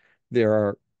there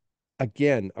are,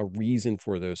 again, a reason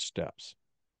for those steps.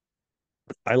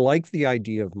 I like the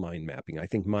idea of mind mapping. I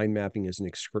think mind mapping is an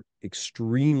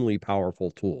extremely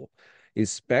powerful tool,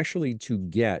 especially to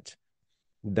get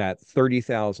that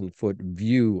 30,000-foot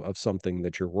view of something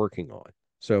that you're working on.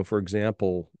 So, for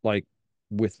example, like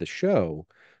with the show,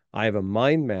 I have a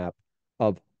mind map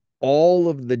of all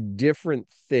of the different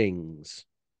things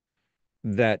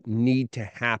that need to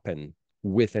happen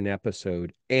with an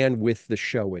episode and with the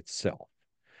show itself.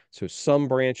 So some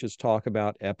branches talk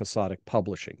about episodic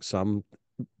publishing, some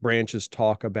branches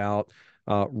talk about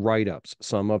write-ups,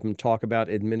 some of them talk about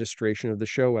administration of the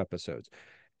show episodes.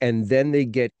 And then they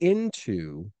get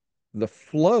into the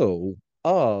flow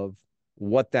of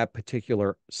what that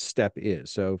particular step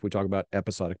is. So if we talk about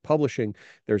episodic publishing,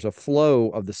 there's a flow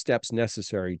of the steps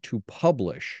necessary to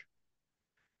publish,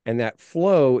 and that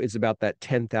flow is about that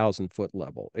 10,000-foot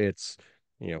level. It's,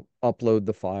 upload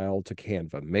the file to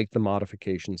Canva, make the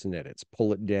modifications and edits,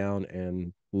 pull it down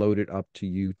and load it up to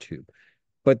YouTube.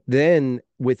 But then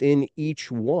within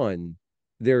each one,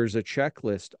 there's a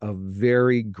checklist of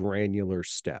very granular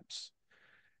steps,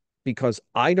 because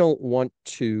I don't want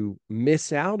to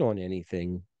miss out on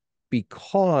anything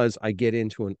because I get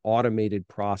into an automated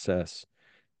process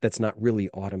that's not really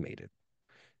automated.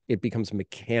 It becomes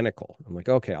mechanical. I'm like,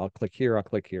 okay, I'll click here, I'll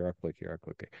click here, I'll click here, I'll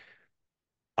click here.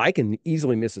 I can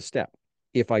easily miss a step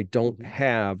if I don't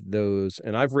have those.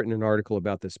 And I've written an article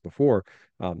about this before,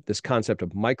 this concept of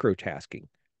microtasking.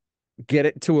 Get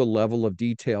it to a level of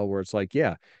detail where it's like,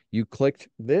 yeah, you clicked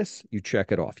this, you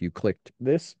check it off. You clicked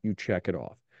this, you check it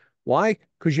off. Why?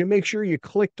 Because you make sure you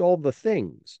clicked all the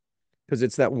things. Because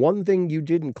it's that one thing you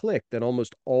didn't click that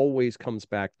almost always comes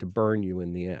back to burn you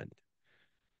in the end.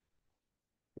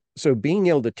 So being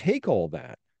able to take all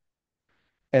that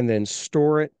and then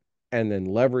store it and then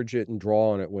leverage it and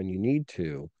draw on it when you need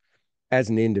to as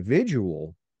an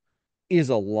individual is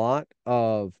a lot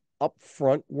of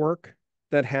upfront work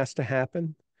that has to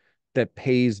happen that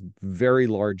pays very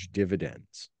large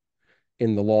dividends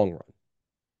in the long run.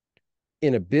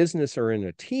 In a business or in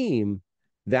a team,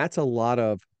 that's a lot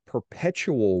of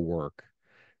perpetual work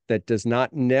that does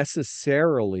not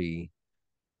necessarily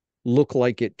look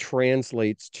like it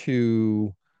translates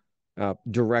to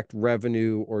direct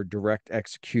revenue or direct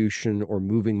execution or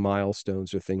moving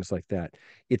milestones or things like that.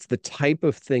 It's the type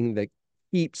of thing that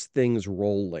keeps things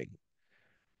rolling.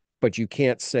 But you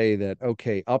can't say that,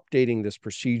 okay, updating this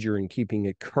procedure and keeping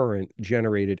it current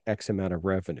generated X amount of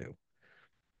revenue.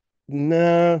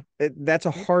 No, that's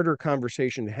a harder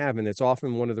conversation to have. And it's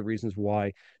often one of the reasons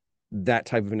why that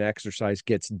type of an exercise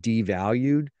gets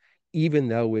devalued, even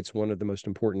though it's one of the most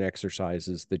important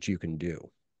exercises that you can do.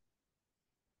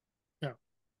 Yeah.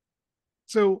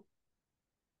 So,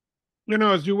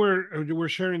 as you were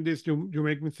sharing this, you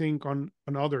make me think on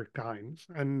other kinds.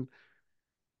 And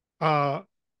uh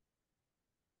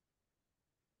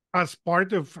as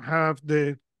part of have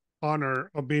the honor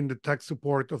of being the tech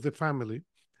support of the family,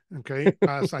 okay,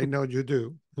 as I know you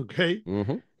do, okay,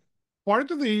 Mm-hmm.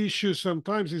 part of the issue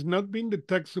sometimes is not being the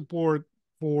tech support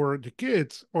for the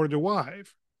kids or the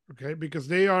wife, okay, because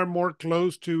they are more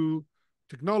close to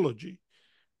technology,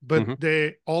 but Mm-hmm.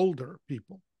 the older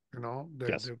people, the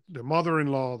Yes. the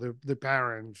mother-in-law, the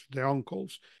parents, the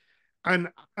uncles, and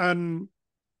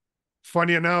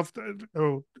funny enough,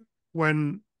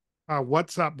 when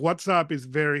WhatsApp is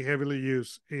very heavily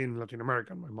used in Latin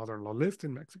America. My mother-in-law lived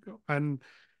in Mexico, and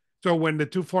so when the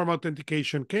two-form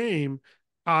authentication came,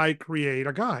 I create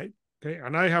a guide. Okay,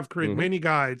 and I have created Mm-hmm. many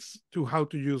guides to how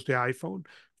to use the iPhone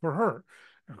for her.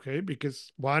 Okay,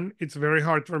 because one, it's very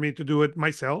hard for me to do it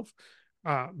myself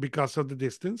because of the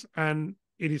distance, and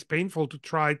it is painful to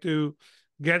try to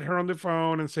get her on the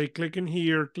phone and say, click in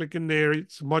here, click in there.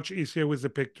 It's much easier with the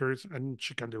pictures, and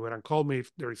she can do it and call me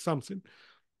if there is something.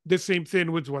 The same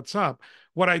thing with WhatsApp.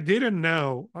 What I didn't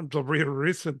know until really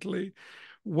recently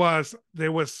was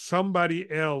there was somebody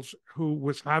else who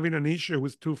was having an issue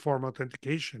with two-form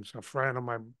authentications, a friend of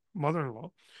my mother-in-law.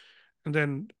 And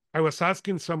then I was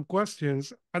asking some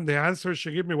questions, and the answer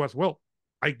she gave me was, well,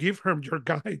 I give her your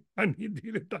guide, and he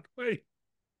did it that way.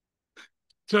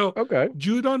 So Okay.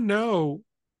 you don't know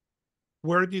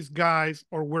where these guys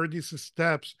or where these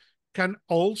steps can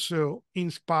also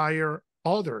inspire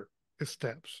other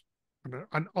steps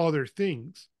and other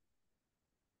things.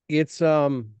 It's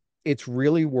it's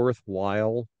really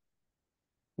worthwhile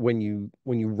when you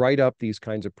write up these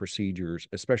kinds of procedures,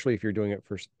 especially if you're doing it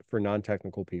for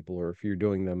non-technical people, or if you're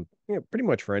doing them, pretty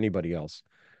much for anybody else.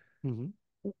 Mhm.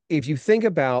 If you think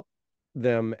about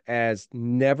them as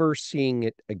never seeing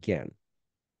it again,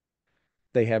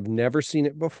 they have never seen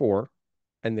it before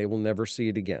and they will never see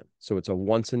it again. So it's a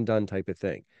once and done type of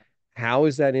thing. How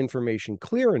is that information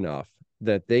clear enough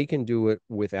that they can do it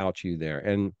without you there?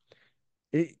 And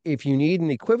if you need an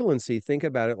equivalency, think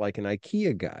about it like an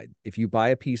IKEA guide. If you buy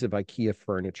a piece of IKEA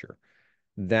furniture,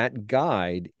 that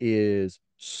guide is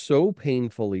so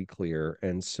painfully clear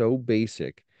and so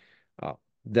basic uh,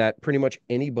 that pretty much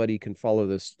anybody can follow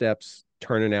the steps,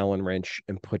 turn an Allen wrench,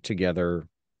 and put together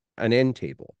an end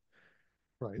table.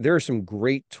 Right. There are some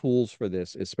great tools for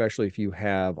this, especially if you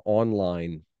have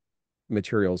online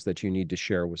materials that you need to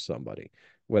share with somebody,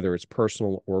 whether it's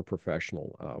personal or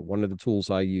professional. One of the tools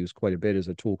I use quite a bit is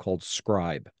a tool called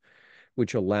Scribe,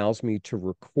 which allows me to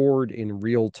record in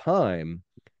real time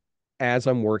as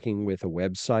I'm working with a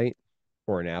website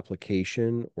or an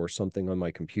application or something on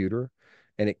my computer.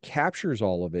 And it captures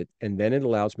all of it. And then it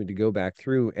allows me to go back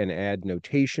through and add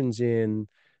notations in,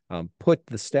 put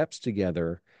the steps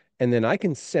together. And then I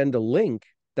can send a link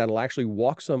that'll actually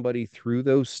walk somebody through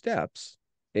those steps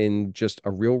in just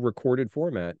a real recorded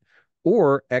format,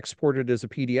 or export it as a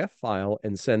PDF file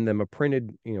and send them a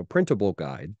printed, printable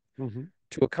guide Mm-hmm.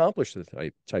 to accomplish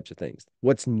the types of things.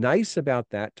 What's nice about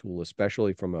that tool,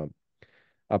 especially from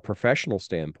a professional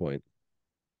standpoint,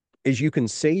 is you can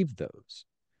save those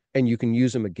and you can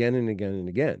use them again and again and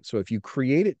again. So if you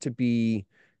create it to be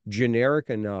generic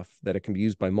enough that it can be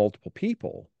used by multiple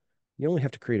people, you only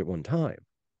have to create it one time.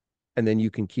 And then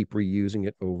you can keep reusing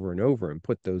it over and over and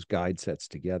put those guide sets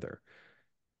together.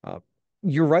 Uh,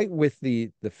 you're right with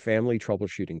the family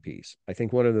troubleshooting piece. I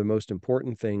think one of the most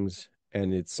important things,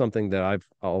 and it's something that I've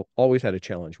always had a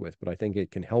challenge with, but I think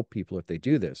it can help people if they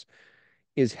do this,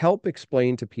 is help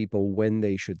explain to people when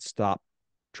they should stop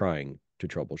trying to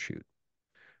troubleshoot.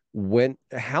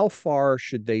 How far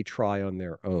should they try on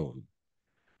their own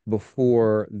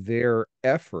before their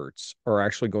efforts are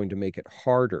actually going to make it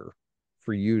harder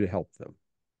for you to help them?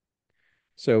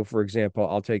 So, for example,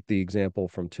 I'll take the example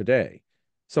from today.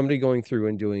 Somebody going through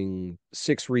and doing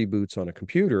 6 reboots on a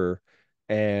computer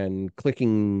and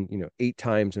clicking, 8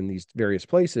 times in these various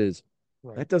places,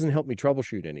 Right. that doesn't help me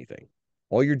troubleshoot anything.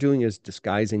 All you're doing is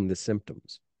disguising the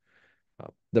symptoms.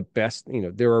 The best,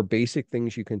 there are basic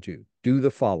things you can do. Do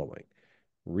the following: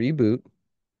 reboot,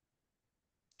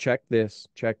 check this,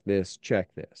 check this,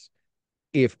 check this.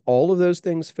 If all of those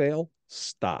things fail,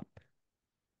 stop.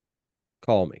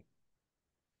 Call me.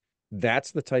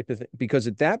 That's the type of thing, because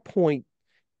at that point,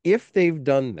 if they've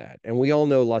done that, and we all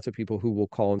know lots of people who will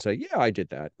call and say, yeah, I did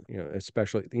that,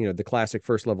 especially, the classic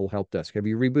first level help desk. Have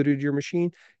you rebooted your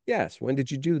machine? Yes. When did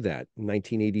you do that?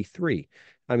 1983.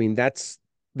 I mean, that's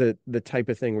the type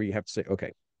of thing where you have to say,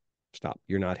 okay, stop.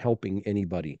 You're not helping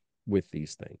anybody with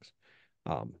these things.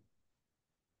 Um,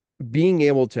 Being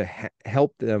able to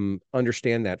help them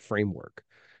understand that framework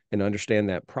and understand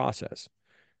that process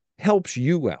helps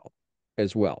you out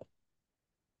as well,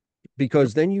 Yep.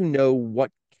 because then you know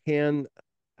what can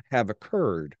have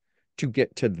occurred to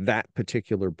get to that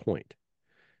particular point.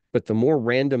 But the more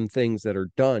random things that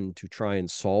are done to try and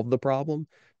solve the problem,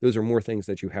 those are more things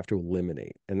that you have to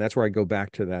eliminate. And that's where I go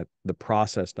back to that, the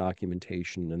process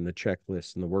documentation and the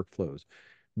checklists and the workflows,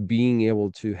 being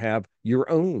able to have your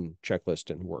own checklist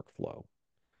and workflow.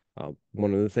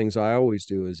 One of the things I always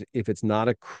do is, if it's not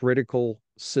a critical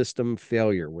system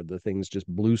failure where the thing's just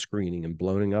blue screening and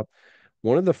blowing up,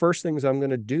 one of the first things I'm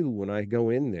going to do when I go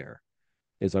in there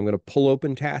is I'm going to pull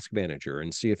open Task Manager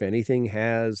and see if anything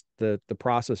has the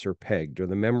processor pegged or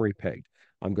the memory pegged.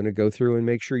 I'm going to go through and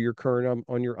make sure you're current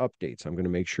on your updates. I'm going to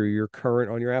make sure you're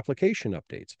current on your application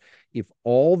updates. If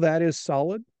all that is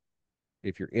solid,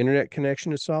 if your internet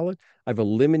connection is solid, I've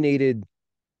eliminated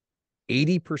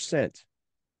 80%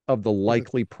 of the Of it.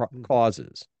 likely Mhm.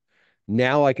 causes.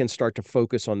 Now I can start to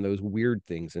focus on those weird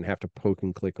things and have to poke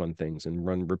and click on things and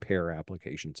run repair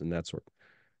applications and that sort.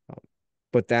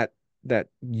 But that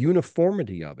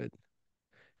uniformity of it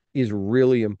is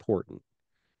really important,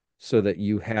 so Right. that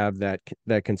you have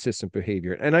that consistent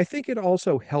behavior. And I think it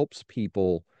also helps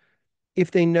people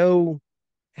if they know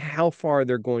how far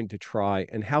they're going to try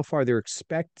and how far they're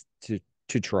expected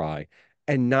to try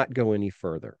and not go any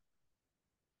further.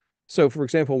 So, for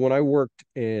example, when I worked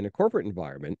in a corporate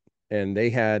environment and they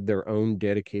had their own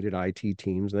dedicated IT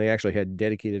teams, and they actually had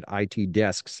dedicated IT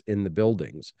desks in the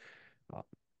buildings, uh,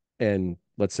 and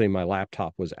let's say my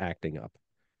laptop was acting up,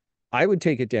 I would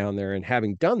take it down there, and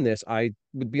having done this, I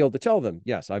would be able to tell them,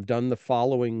 yes, I've done the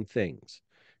following things.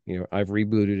 I've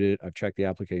rebooted it, I've checked the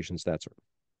applications, that sort of.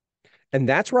 And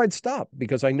that's where I'd stop,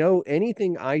 because I know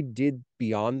anything I did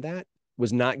beyond that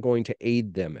was not going to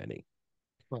aid them any.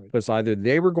 Right. Because either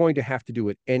they were going to have to do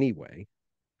it anyway,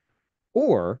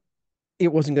 or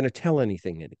it wasn't going to tell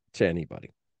anything to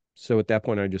anybody. So at that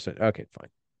point, I just said, okay, fine.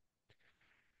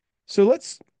 So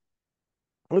let's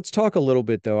talk a little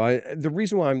bit though. The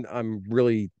reason why I'm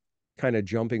really kind of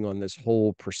jumping on this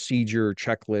whole procedure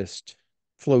checklist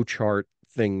flow chart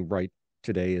thing right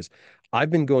today is I've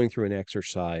been going through an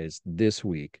exercise this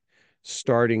week,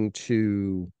 starting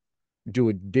to do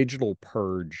a digital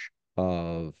purge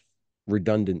of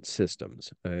redundant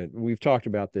systems. We've talked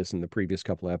about this in the previous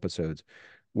couple of episodes,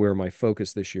 where my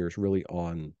focus this year is really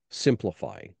on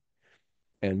simplifying.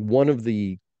 And one of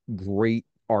the great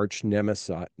arch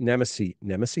nemesis, I don't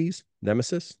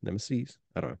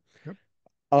know, Yep.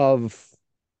 of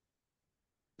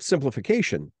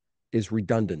simplification is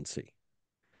redundancy.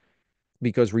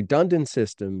 Because redundant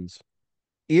systems,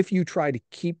 if you try to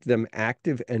keep them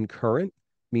active and current,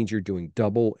 means you're doing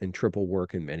double and triple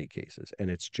work in many cases. And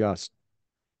it's just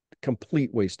a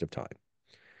complete waste of time.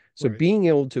 So Right. being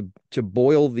able to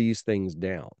boil these things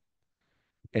down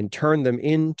and turn them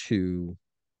into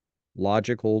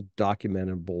logical,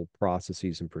 documentable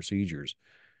processes and procedures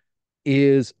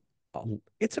is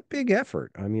it's a big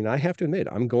effort. I mean, I have to admit,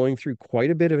 I'm going through quite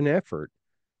a bit of an effort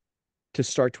to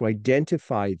start to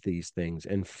identify these things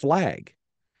and flag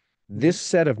Mhm. this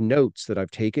set of notes that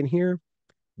I've taken here.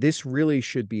 This really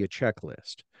should be a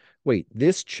checklist. Wait,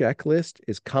 this checklist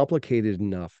is complicated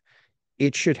enough.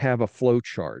 It should have a flow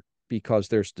chart because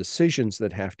there's decisions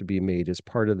that have to be made as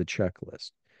part of the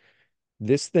checklist.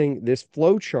 This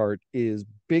flow chart is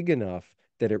big enough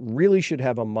that it really should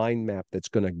have a mind map that's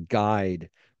going to guide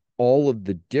all of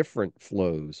the different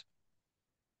flows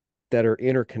that are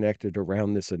interconnected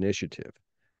around this initiative.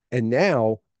 And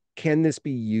now, can this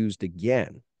be used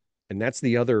again? And that's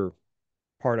the other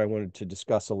part I wanted to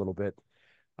discuss a little bit.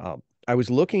 I was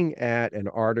looking at an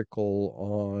article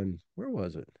on, where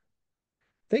was it?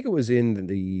 I think it was in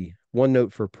the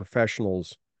OneNote for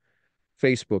Professionals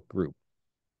Facebook group.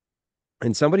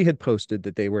 And somebody had posted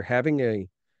that they were having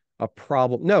a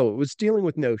problem. No, it was dealing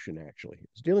with Notion, actually. It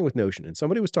was dealing with Notion. And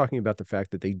somebody was talking about the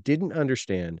fact that they didn't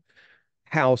understand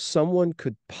how someone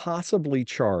could possibly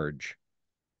charge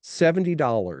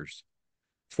 $70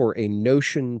 for a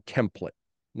Notion template.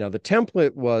 Now, the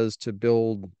template was to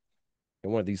build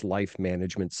one of these life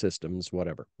management systems,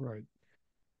 whatever. Right.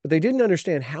 But they didn't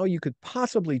understand how you could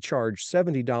possibly charge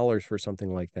 $70 for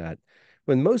something like that,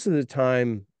 when most of the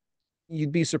time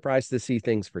you'd be surprised to see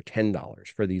things for $10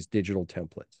 for these digital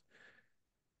templates.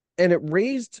 And it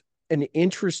raised an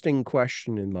interesting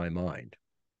question in my mind.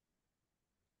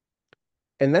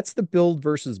 And that's the build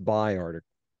versus buy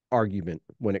argument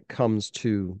when it comes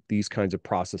to these kinds of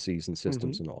processes and Mhm.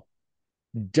 systems and all.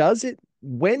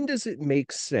 When does it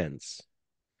make sense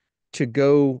to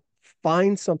go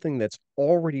find something that's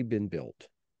already been built?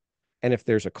 And if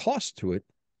there's a cost to it,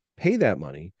 pay that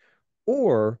money.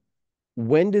 Or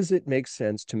when does it make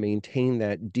sense to maintain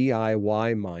that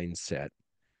DIY mindset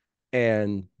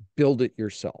and build it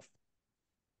yourself?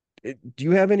 Do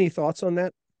you have any thoughts on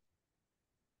that?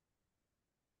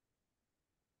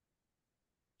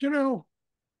 You know,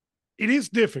 it is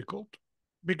difficult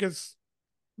because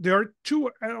there are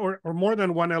two or more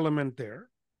than one element there.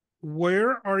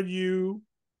 Where are you?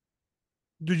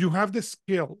 Do you have the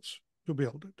skills to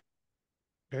build it?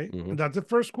 Okay. Mm-hmm. And that's the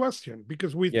first question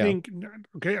because we Yeah. think,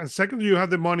 okay. And second, you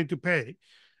have the money to pay.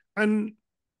 And,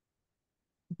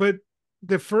 but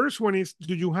the first one is,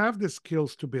 do you have the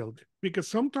skills to build it? Because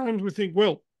sometimes we think,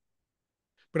 well,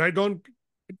 but I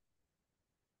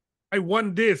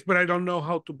want this, but I don't know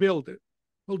how to build it.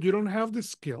 Well, you don't have the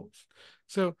skills.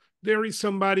 So there is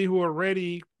somebody who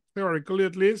already, theoretically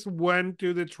at least, went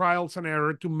to the trials and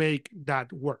error to make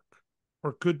that work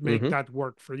or could make Mm-hmm. that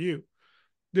work for you.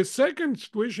 The second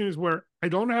situation is where I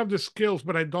don't have the skills,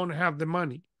 but I don't have the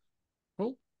money.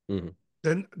 Well, Mm-hmm.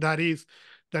 then that is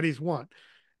one.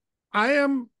 I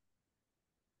am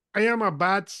I am a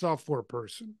bad software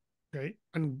person. Okay.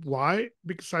 And why?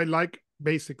 Because I like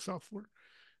basic software.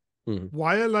 Mm-hmm.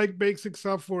 Why I like basic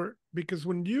software? Because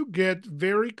when you get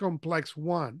very complex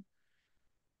one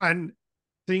and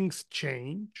things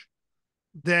change,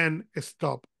 then it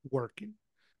stop working.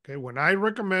 Okay. When I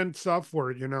recommend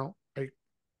software,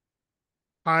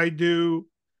 I do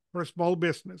for a small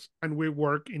business and we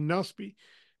work in NOSPI.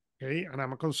 Okay. And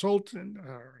I'm a consultant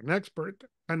or an expert.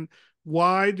 And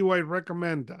why do I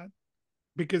recommend that?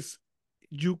 Because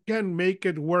you can make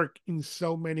it work in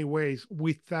so many ways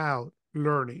without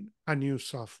learning a new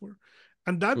software.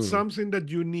 And that's Mm-hmm. something that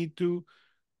you need to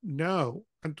know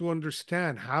and to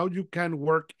understand how you can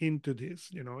work into this.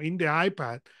 In the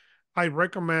iPad, I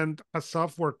recommend a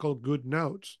software called Good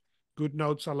Notes. Good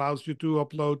Notes allows you to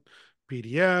upload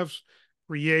PDFs,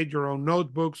 create your own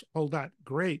notebooks, all that.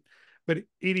 Great. But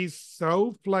it is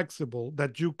so flexible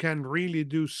that you can really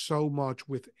do so much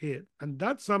with it. And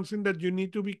that's something that you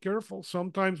need to be careful.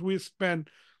 Sometimes we spend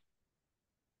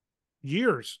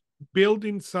years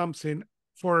building something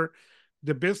for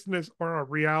the business or a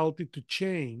reality to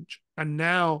change and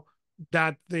now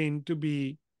that thing to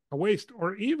be a waste,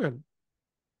 or even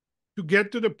to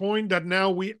get to the point that now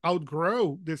we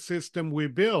outgrow the system we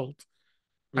built,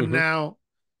 and Hmm. now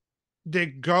the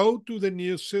go to the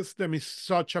new system is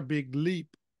such a big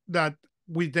leap that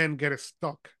we then get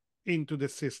stuck into the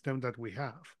system that we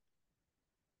have.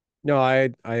 No, I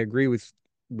agree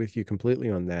with you completely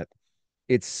on that.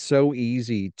 It's so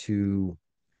easy to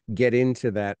get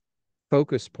into that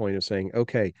focus point of saying,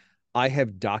 okay, I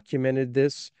have documented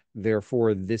this,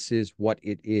 therefore this is what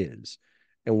it is.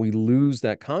 And we lose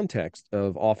that context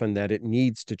of often that it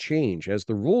needs to change. As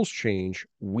the rules change,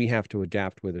 we have to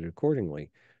adapt with it accordingly.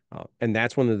 And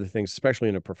that's one of the things, especially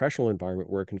in a professional environment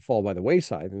where it can fall by the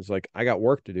wayside. And it's like, I got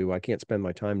work to do. I can't spend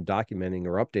my time documenting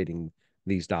or updating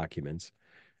these documents.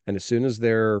 And as soon as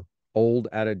they're old,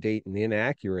 out of date, and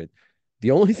inaccurate,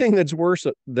 the only thing that's worse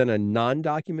than a non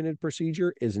documented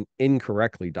procedure is an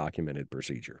incorrectly documented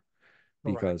procedure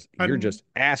Correct. because you're just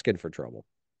asking for trouble.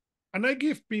 And I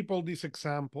give people this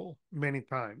example many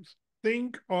times.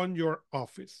 Think on your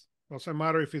office. Doesn't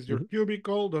matter if it's your Mm-hmm.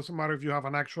 cubicle, doesn't matter if you have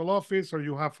an actual office or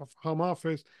you have a home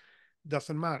office,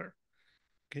 doesn't matter.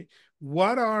 Okay.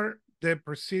 What are the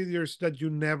procedures that you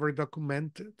never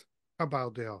documented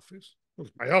about the office?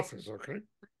 It's my office, okay?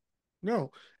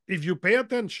 No. If you pay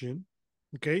attention,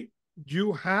 okay,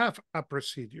 you have a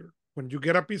procedure. When you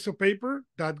get a piece of paper,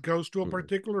 that goes to a Mm-hmm.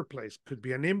 particular place. Could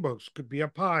be an inbox, could be a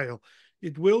pile.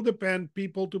 It will depend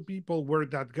people to people where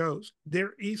that goes.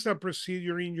 There is a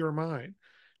procedure in your mind.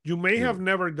 You may have Mm-hmm.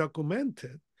 never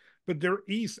documented, but there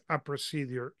is a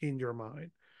procedure in your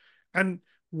mind. And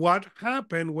what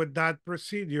happened when that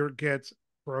procedure gets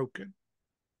broken?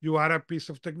 You add a piece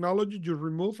of technology, you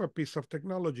remove a piece of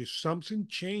technology. Something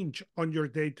changed on your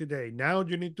day to day. Now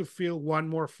you need to fill one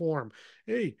more form.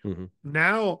 Hey, Mm-hmm.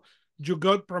 now you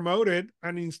got promoted,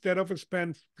 and instead of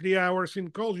spend 3 hours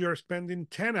in calls, you're spending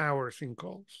 10 hours in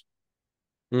calls.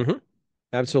 Mm-hmm.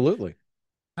 Absolutely.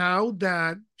 How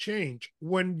that change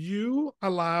when you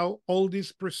allow all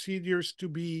these procedures to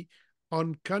be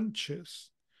unconscious,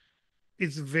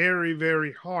 it's very,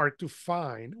 very hard to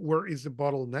find where is the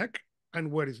bottleneck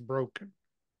and what is broken.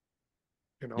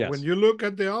 When Yes. you look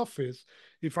at the office,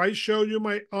 if I show you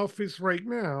my office right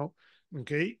now,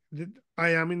 okay, I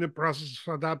am in the process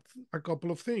of adapt a couple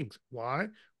of things. Why?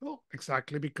 Well,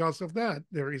 exactly because of that.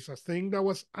 There is a thing that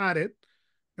was added,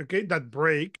 okay, that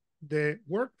break the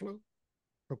workflow.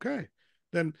 Okay.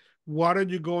 Then what are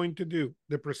you going to do?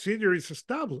 The procedure is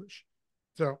established.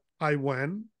 So I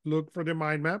went, look for the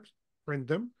mind maps, print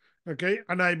them. Okay.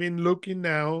 And I've been looking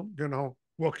now,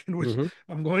 walking with, Mm-hmm.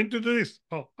 I'm going to do this.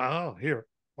 Here,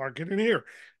 park it in here.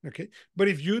 Okay. But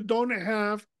if you don't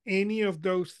have any of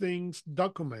those things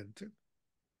documented,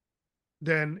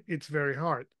 then it's very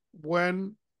hard.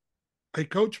 When I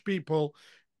coach people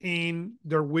in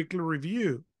their weekly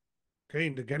review, okay,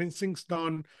 in the Getting Things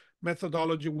Done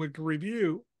methodology weekly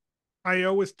review, I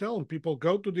always tell people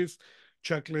go to this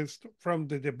checklist from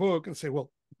the book and say, well,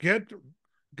 get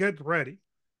ready.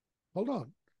 Hold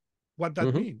on. What that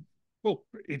Mm-hmm. mean? Well,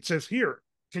 it says here,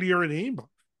 clear the inbox.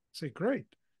 Say, great.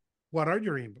 What are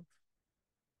your inbox?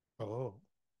 Oh,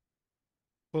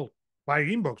 well, my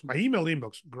email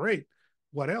inbox. Great.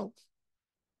 What else?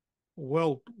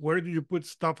 Well, where do you put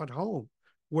stuff at home?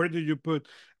 Where do you put,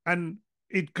 and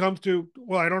it comes to,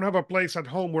 well, I don't have a place at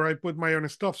home where I put my own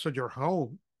stuff. So your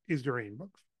home is your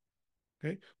inbox.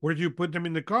 Okay. Where do you put them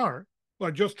in the car?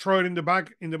 Well, just throw it in the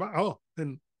back. Oh,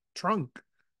 then trunk.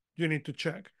 You need to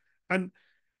check. And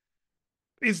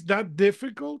is that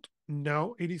difficult?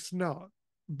 No, it is not.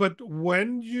 But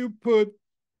when you put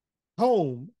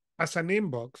home as an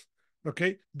inbox,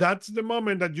 okay, that's the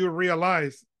moment that you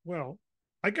realize, well,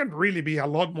 I can really be a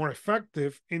lot more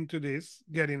effective into this,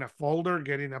 getting a folder,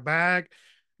 getting a bag.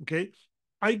 Okay.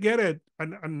 I get it.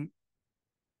 And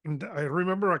I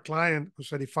remember a client who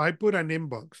said, if I put an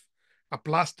inbox, a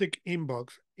plastic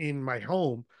inbox in my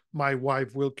home, my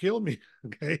wife will kill me.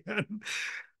 Okay.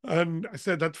 And I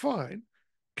said, that's fine.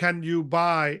 Can you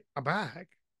buy a bag?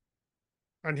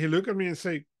 And he looked at me and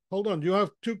say, hold on, you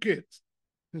have two kids.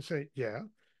 And say, yeah.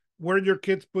 Where your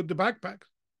kids put the backpacks?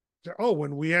 Say, oh,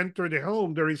 when we enter the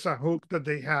home, there is a hook that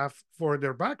they have for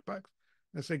their backpacks.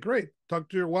 I say, great. Talk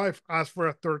to your wife, ask for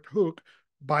a third hook,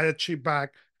 buy a cheap bag,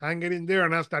 hang it in there,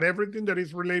 and ask that everything that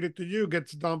is related to you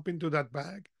gets dumped into that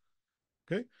bag.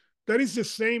 Okay. That is the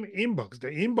same inbox. The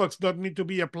inbox doesn't need to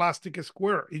be a plastic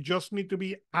square. It just need to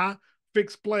be a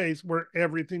fixed place where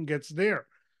everything gets there.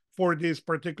 For this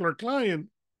particular client,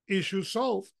 issue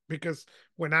solved because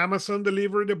when Amazon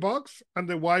delivered the box and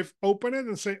the wife opened it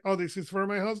and say, oh, this is for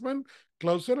my husband,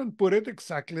 close it and put it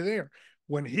exactly there.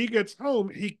 When he gets home,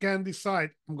 he can decide,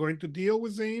 I'm going to deal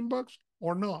with the inbox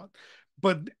or not.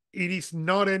 But it is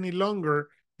not any longer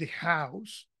the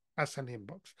house as an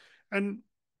inbox. And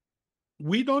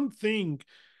we don't think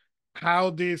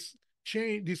how this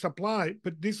apply,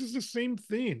 but this is the same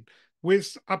thing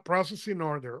with a processing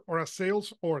order or a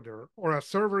sales order or a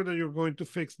server that you're going to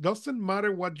fix. Doesn't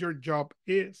matter what your job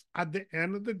is. At the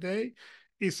end of the day,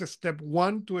 it's a step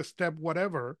one to a step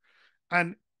whatever.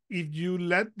 And if you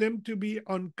let them to be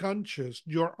unconscious,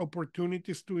 your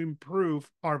opportunities to improve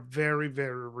are very,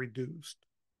 very reduced.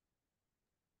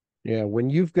 Yeah, when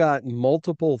you've got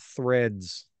multiple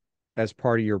threads as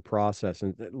part of your process,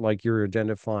 and like you're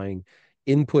identifying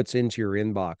inputs into your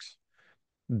inbox,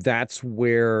 that's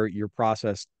where your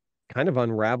process kind of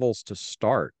unravels to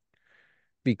start.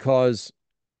 Because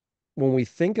when we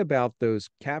think about those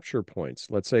capture points,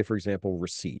 let's say, for example,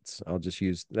 receipts, I'll just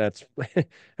use that's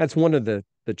that's one of the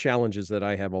challenges that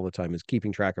I have all the time is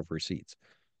keeping track of receipts.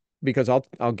 Because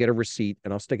I'll get a receipt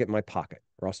and I'll stick it in my pocket,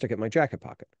 or I'll stick it in my jacket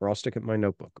pocket, or I'll stick it in my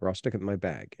notebook, or I'll stick it in my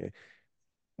bag.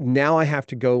 Now I have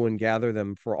to go and gather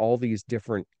them for all these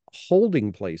different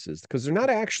holding places because they're not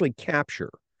actually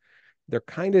capture. They're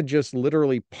kind of just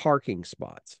literally parking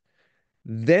spots.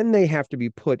 Then they have to be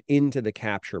put into the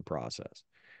capture process.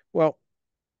 Well,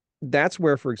 that's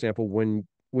where, for example,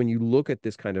 when you look at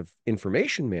this kind of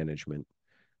information management,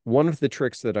 one of the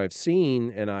tricks that I've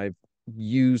seen and I've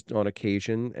used on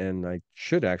occasion, and I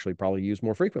should actually probably use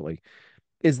more frequently,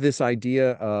 is this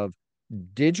idea of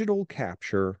digital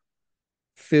capture,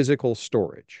 physical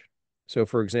storage. So,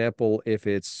 for example, if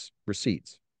it's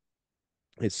receipts,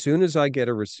 as soon as I get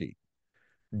a receipt,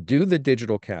 do the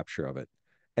digital capture of it,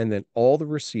 and then all the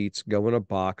receipts go in a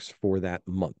box for that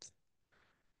month.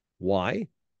 Why?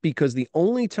 Because the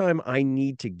only time I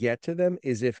need to get to them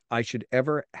is if I should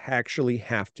ever actually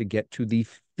have to get to the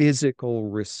physical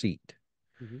receipt.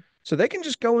 Mm-hmm. So they can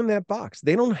just go in that box.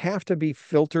 They don't have to be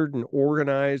filtered and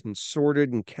organized and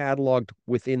sorted and cataloged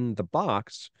within the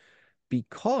box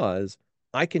because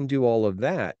I can do all of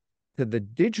that to the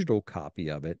digital copy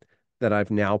of it that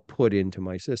I've now put into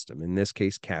my system. In this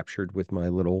case, captured with my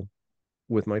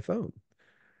phone.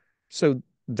 So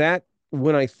that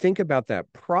when I think about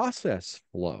that process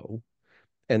flow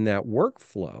and that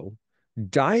workflow,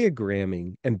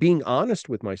 diagramming and being honest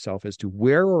with myself as to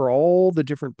where are all the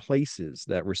different places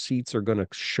that receipts are going to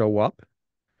show up,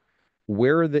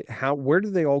 where do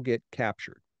they all get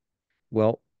captured?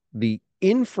 Well, the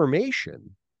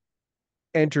information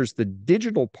enters the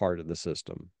digital part of the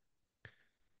system.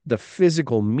 The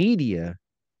physical media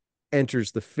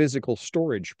enters the physical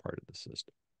storage part of the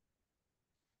system.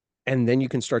 And then you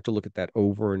can start to look at that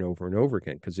over and over and over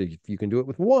again. Because if you can do it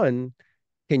with one,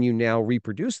 can you now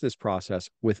reproduce this process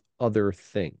with other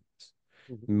things?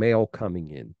 Mm-hmm. Mail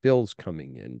coming in, bills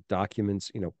coming in,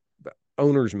 documents,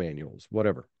 owner's manuals,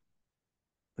 whatever.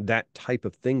 That type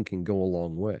of thing can go a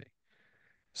long way.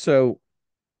 So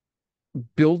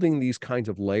building these kinds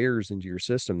of layers into your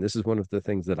system, this is one of the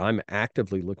things that I'm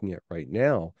actively looking at right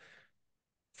now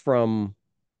from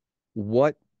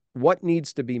what what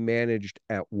needs to be managed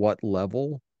at what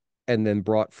level and then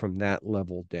brought from that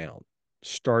level down,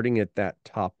 starting at that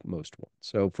topmost one.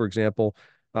 So for example,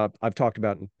 I've talked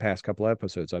about in the past couple of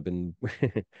episodes, I've been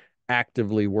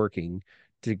actively working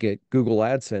to get Google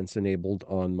AdSense enabled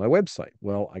on my website.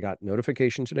 Well, I got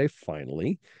notification today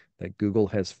finally that Google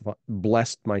has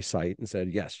blessed my site and said,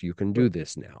 yes, you can do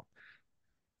this now.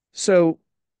 So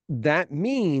that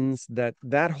means that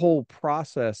that whole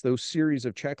process, those series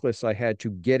of checklists I had to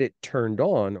get it turned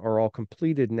on are all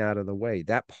completed and out of the way.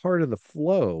 That part of the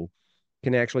flow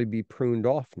can actually be pruned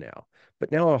off now.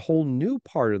 But now a whole new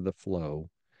part of the flow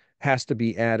has to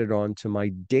be added on to my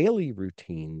daily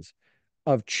routines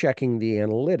of checking the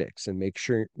analytics and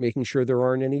making sure there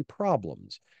aren't any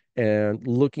problems and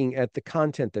looking at the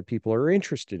content that people are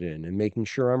interested in and making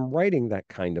sure I'm writing that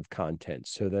kind of content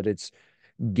so that it's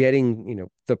getting,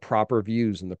 the proper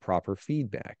views and the proper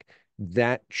feedback.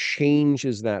 That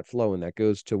changes that flow. And that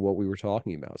goes to what we were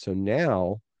talking about. So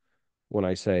now when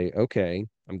I say, okay,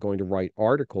 I'm going to write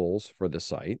articles for the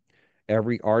site,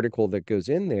 every article that goes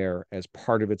in there as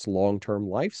part of its long-term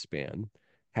lifespan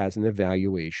has an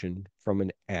evaluation from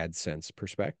an AdSense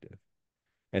perspective.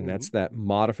 And Mm-hmm. that's that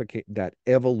modification, that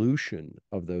evolution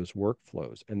of those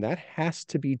workflows. And that has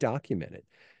to be documented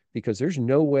because there's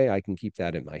no way I can keep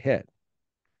that in my head.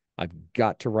 I've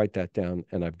got to write that down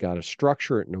and I've got to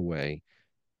structure it in a way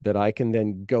that I can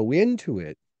then go into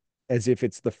it as if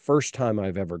it's the first time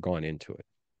I've ever gone into it.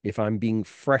 If I'm being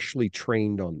freshly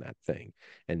trained on that thing,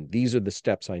 and these are the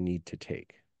steps I need to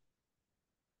take.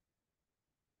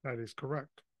 That is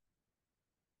correct.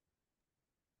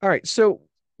 All right. So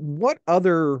what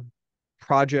other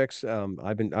projects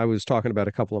I was talking about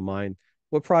a couple of mine.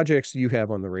 What projects do you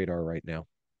have on the radar right now?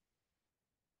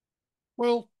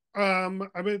 Well, I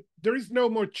mean, there is no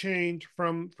more change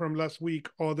from last week,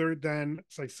 other than,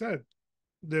 as I said,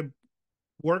 the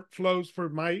workflows for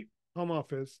my home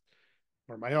office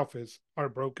or my office are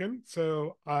broken.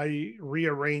 So I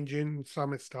rearranging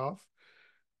some stuff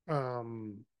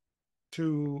um,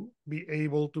 to be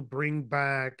able to bring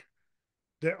back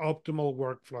the optimal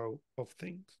workflow of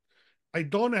things. I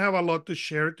don't have a lot to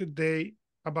share today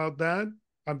about that.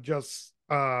 I'm just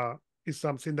it's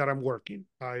something that I'm working.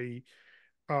 I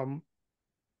um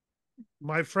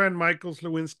My friend Michael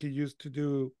Slewinski used to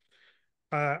do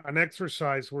an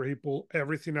exercise where he pull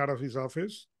everything out of his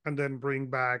office and then bring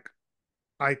back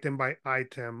item by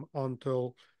item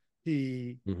until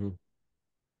he, Hmm.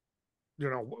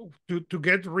 to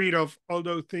get rid of all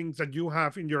those things that you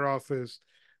have in your office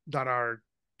that are,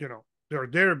 they're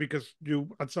there because you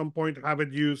at some point have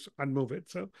it used and move it.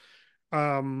 So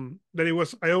that it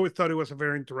was, I always thought it was a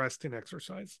very interesting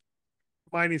exercise.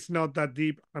 Mine is not that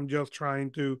deep. I'm just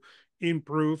trying to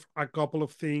improve a couple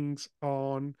of things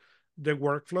on the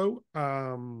workflow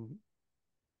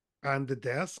and the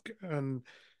desk. And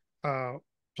uh,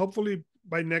 hopefully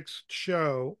by next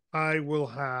show, I will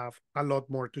have a lot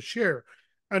more to share.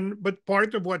 But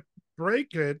part of what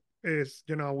break it is,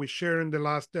 we share in the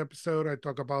last episode, I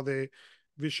talk about the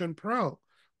Vision Pro.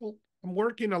 Well, I'm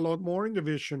working a lot more in the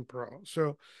Vision Pro.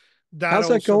 So that How's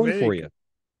that also going for make you?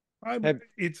 I'm Have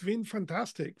it's been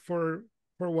fantastic for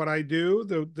what I do,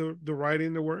 the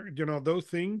writing, the work, those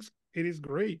things. It is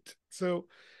great. So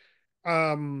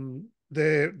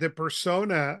the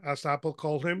persona, as Apple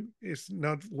called him, is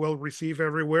not well received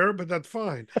everywhere, but that's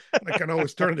fine. I can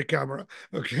always turn the camera.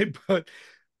 Okay.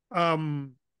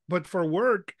 Um but for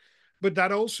work, but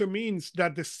that also means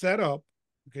that the setup,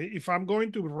 okay, if I'm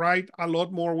going to write a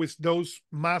lot more with those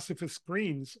massive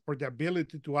screens or the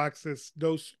ability to access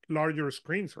those larger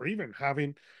screens, or even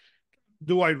having,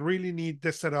 do I really need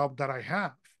the setup that I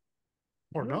have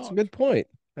or That's a not? good point.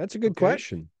 That's a good Okay.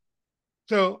 question.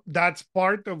 So that's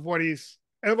part of what is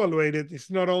evaluated. It's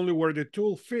not only where the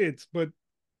tool fits, but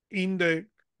in the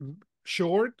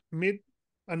short, mid,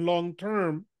 and long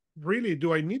term, really,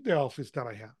 do I need the office that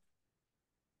I have?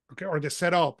 Okay. Or the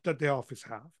setup that the office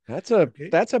have? Okay.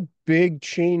 That's a big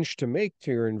change to make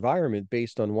to your environment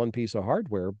based on one piece of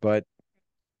hardware, but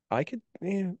I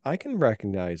can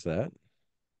recognize that.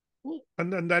 Well,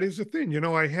 and then that is the thing,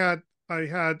 I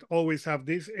had always have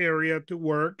this area to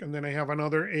work, and then I have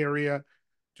another area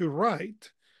to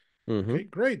write. Hmm. Okay,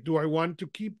 great. Do I want to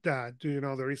keep that?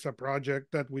 There is a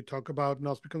project that we talk about in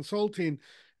Osby Consulting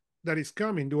that is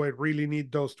coming. Do I really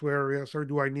need those two areas, or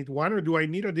do I need one, or do I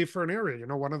need a different area?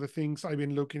 One of the things I've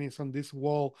been looking is on this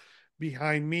wall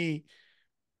behind me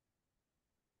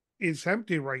is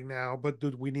empty right now, but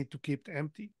do we need to keep it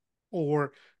empty?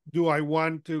 Or do I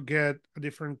want to get a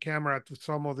different camera to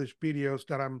some of these videos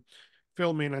that I'm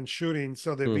filming and shooting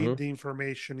so Hmm. the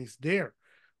information is there?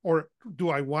 Or do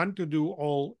I want to do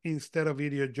all instead of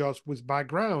video just with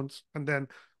backgrounds? And then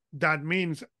that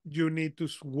means you need to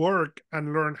work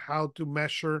and learn how to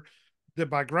measure the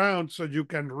background so you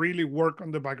can really work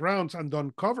on the backgrounds and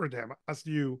don't cover them as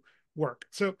you work.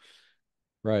 So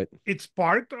Right. it's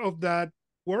part of that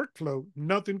workflow,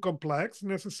 nothing complex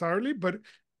necessarily, but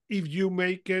if you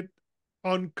make it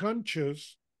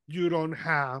unconscious, you don't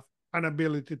have an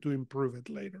ability to improve it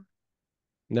later.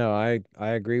 No, I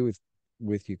agree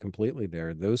with you completely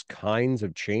there. Those kinds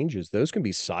of changes, those can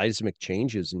be seismic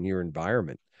changes in your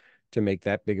environment to make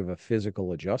that big of a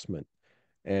physical adjustment.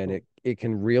 And So, it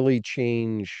can really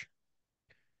change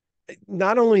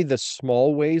not only the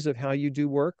small ways of how you do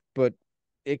work, but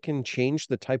it can change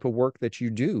the type of work that you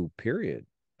do, period.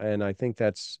 And I think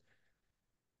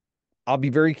I'll be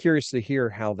very curious to hear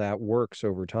how that works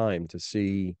over time to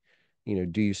see,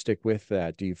 do you stick with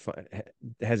that?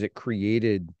 Has it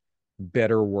created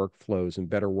better workflows and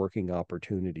better working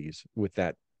opportunities with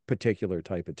that particular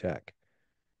type of tech?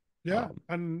 yeah. Um,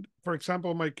 And for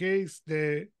example, in my case,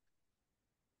 the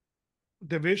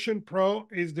Vision Pro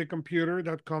is the computer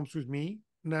that comes with me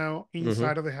now mhm.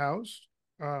 inside of the house.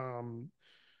 Um,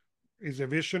 is a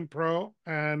Vision Pro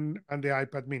and the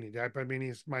iPad Mini. The iPad Mini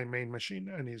is my main machine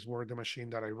and is where the machine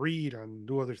that I read and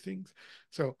do other things.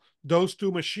 So those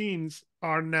two machines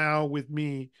are now with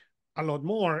me a lot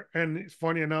more. And it's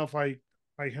funny enough, I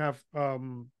have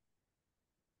my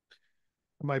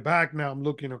back now. I'm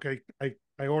looking. Okay,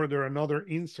 I order another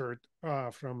insert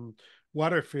from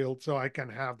Waterfield so I can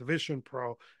have the Vision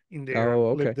Pro in there and Oh,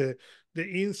 flip okay. the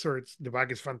inserts. The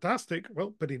bag is fantastic.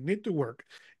 Well, but it need to work.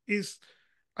 Is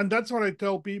And that's what I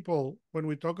tell people when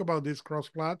we talk about these cross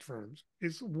platforms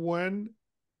is when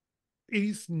it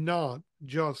is not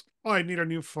just, oh, I need a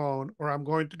new phone, or I'm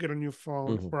going to get a new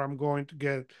phone, Hmm. or I'm going to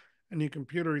get a new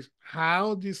computer, is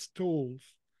how these tools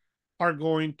are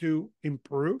going to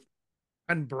improve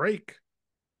and break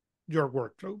your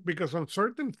workflow. Because on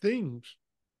certain things,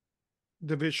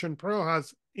 the Vision Pro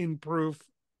has improved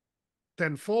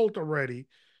tenfold already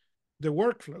the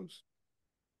workflows.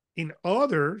 In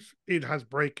others, it has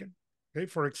broken. Okay,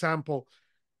 for example,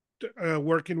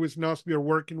 working with Nosby or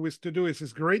working with Todoist,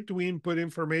 it's great to input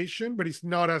information, but it's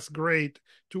not as great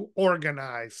to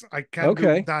organize. I can't do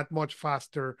Okay. that much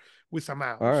faster with a All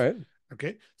mouse. right.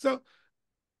 Okay, so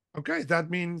okay, that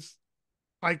means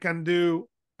I can do,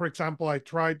 for example, I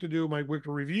tried to do my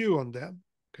weekly review on them.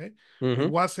 Okay. It Hmm.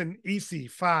 wasn't easy,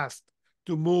 fast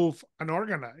to move and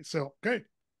organize. So, okay,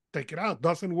 take it out.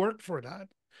 Doesn't work for that.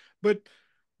 But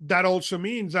that also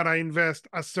means that I invest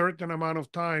a certain amount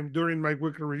of time during my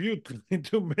weekly review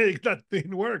to make that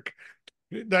thing work.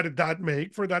 That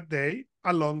make for that day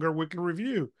a longer weekly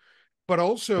review. But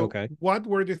also, Okay. what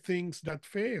were the things that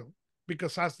failed?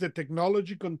 Because as the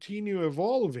technology continue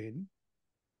evolving,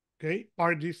 okay,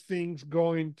 are these things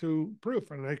going to improve?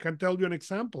 And I can tell you an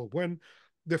example. When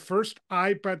the first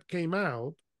iPad came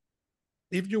out,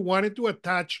 if you wanted to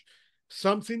attach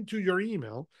something to your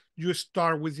email, you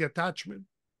start with the attachment.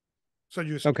 So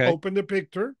you Okay. open the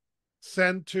picture,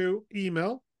 send to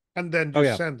email, and then Oh you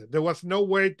yeah. send it. There was no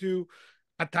way to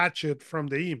attach it from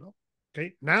the email.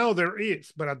 Okay. Now there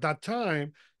is, but at that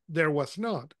time, there was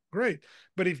not. Great.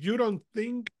 But if you don't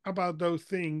think about those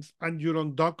things and you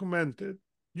don't document it,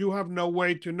 you have no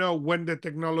way to know when the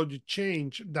technology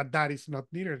changed that that is not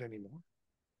needed anymore.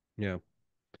 Yeah.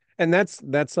 And that's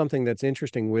something that's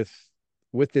interesting with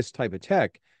this type of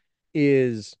tech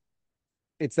is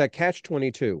it's that catch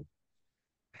 22.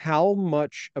 How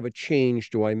much of a change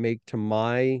do I make to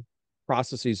my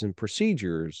processes and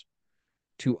procedures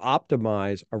to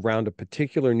optimize around a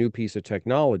particular new piece of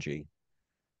technology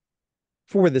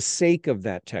for the sake of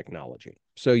that technology?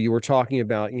 So you were talking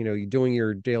about, you doing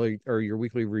your daily or your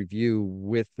weekly review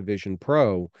with the Vision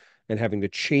Pro and having to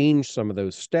change some of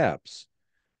those steps.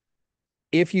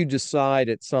 If you decide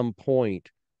at some point,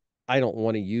 I don't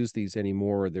want to use these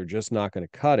anymore, or they're just not going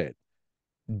to cut it,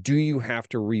 do you have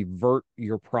to revert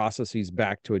your processes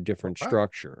back to a different Correct.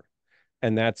 structure?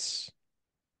 And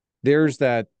there's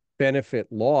that benefit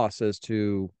loss as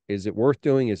to, is it worth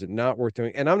doing? Is it not worth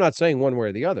doing? And I'm not saying one way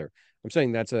or the other. I'm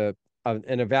saying that's an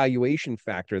evaluation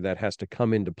factor that has to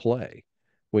come into play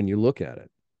when you look at it.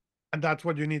 And that's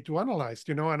what you need to analyze,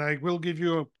 and I will give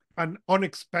you an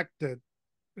unexpected,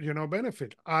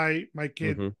 benefit. My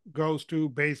kid Mm-hmm. goes to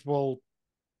baseball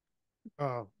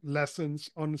lessons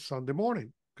on Sunday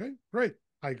morning. Okay, great.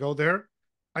 I go there.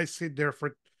 I sit there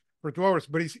for 2 hours,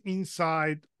 but it's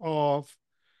inside of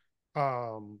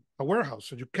a warehouse,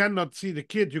 so you cannot see the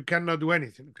kid. You cannot do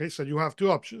anything. Okay, so you have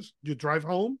two options. You drive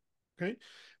home. Okay,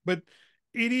 but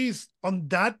it is on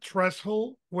that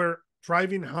threshold where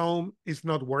driving home is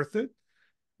not worth it.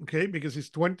 Okay, because it's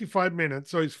 25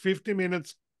 minutes, so it's 50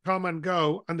 minutes come and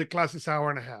go, and the class is hour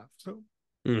and a half. So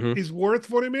Mm-hmm. is worth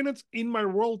 40 minutes. In my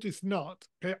world, it's not.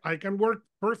 Okay. I can work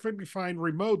perfectly fine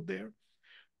remote there.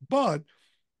 But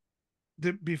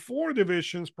before the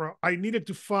Visions Pro, I needed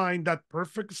to find that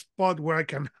perfect spot where I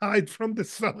can hide from the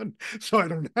sun so I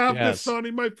don't have the Yes. sun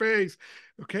in my face.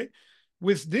 Okay.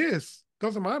 With this,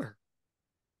 doesn't matter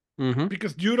Mm-hmm.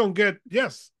 because you don't get,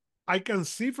 yes, I can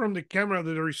see from the camera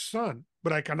that there is sun,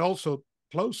 but I can also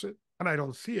close it and I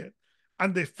don't see it.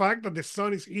 And the fact that the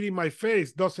sun is hitting my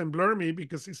face doesn't blur me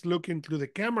because it's looking through the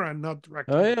camera and not Oh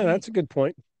directly yeah, at me. that's a good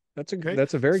point. Okay.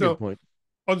 That's a very good So point.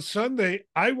 on Sunday,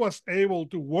 I was able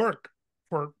to work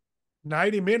for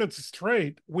 90 minutes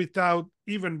straight without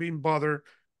even being bothered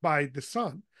by the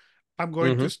sun. I'm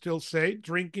going Mm-hmm. to still say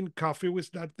drinking coffee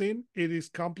with that thing, it is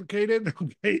complicated.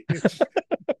 Okay.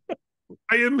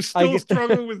 I am I still get,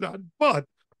 struggling with that, but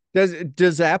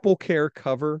does Apple Care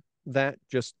cover that?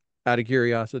 Just out of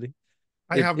curiosity,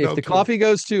 I have if no the clue. coffee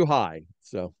goes too high,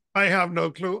 so I have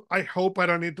no clue. I hope I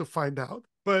don't need to find out.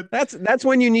 But that's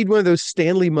when you need one of those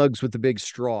Stanley mugs with the big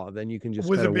straw. Then you can just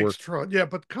with kind a of big work. straw. Yeah,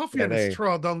 but coffee Yeah, and a they.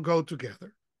 straw don't go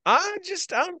together. I'm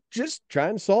just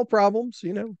trying to solve problems.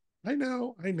 I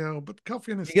know, but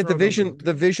coffee and a You get the straw don't go Vision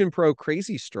the together. Vision Pro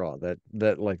Crazy Straw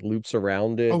that like loops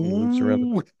around it and loops around the.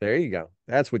 Oh, There you go.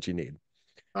 That's what you need.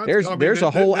 that's There's coming. there's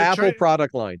a whole Apple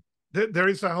product line. There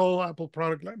is a whole Apple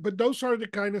product line, but those are the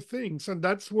kind of things, and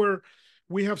that's where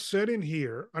we have said in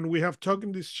here, and we have talked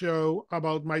in this show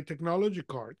about my technology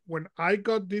card. When I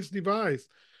got this device,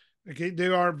 okay,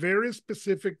 there are very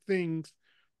specific things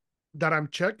that I'm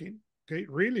checking. Okay,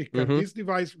 really, can Mm-hmm. this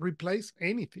device replace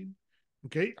anything?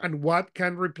 Okay, and what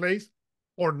can replace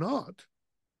or not?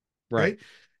 Right. Okay,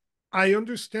 I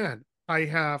understand. I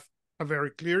have a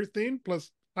very clear thing.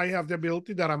 Plus, I have the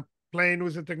ability that I'm playing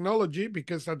with the technology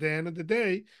because at the end of the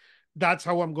day, that's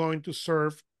how I'm going to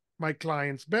serve my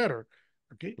clients better.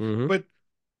 Okay. Mm-hmm. But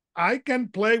I can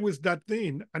play with that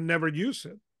thing and never use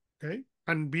it. Okay.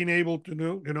 And being able to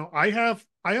know, I have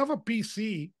a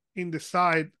PC in the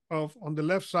side of on the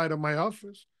left side of my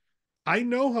office. I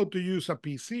know how to use a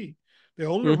PC. The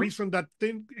only Mm-hmm. reason that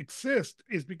thing exists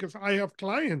is because I have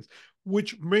clients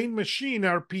which main machine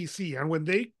are PC. And when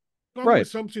they come with Right.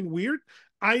 something weird,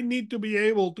 I need to be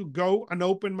able to go and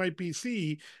open my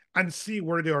PC and see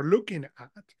where they are looking at.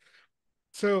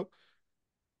 So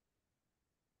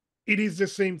it is the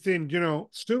same thing.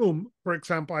 Zoom, for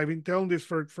example, I've been telling this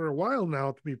for a while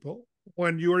now to people.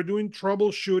 When you are doing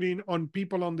troubleshooting on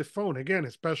people on the phone, again,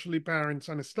 especially parents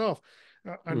and stuff,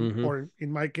 and Mm-hmm. or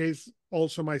in my case,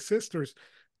 also my sisters,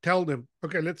 tell them,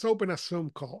 okay, let's open a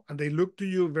Zoom call, and they look to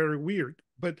you very weird,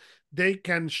 but they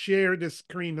can share the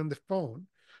screen on the phone.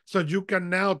 So you can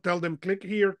now tell them, click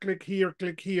here, click here,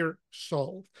 click here,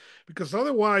 solve. Because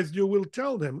otherwise, you will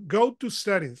tell them, go to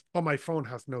settings. Oh, my phone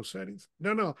has no settings.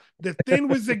 No, no, the thing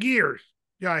with the gears.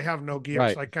 Yeah, I have no gears.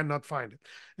 Right. I cannot find it.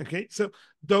 Okay. So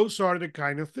those are the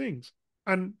kind of things.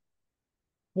 And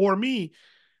for me,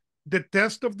 the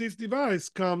test of this device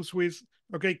comes with,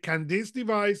 okay, can this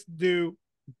device do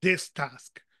this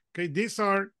task? Okay. These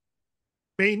are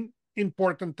main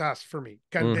important tasks for me.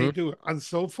 Can they Mm-hmm. do it? And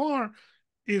so far,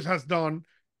 it has done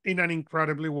in an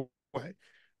incredibly way.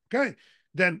 Okay.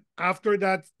 Then after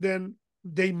that, then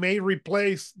they may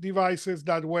replace devices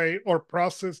that way or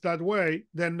process that way.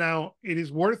 Then now it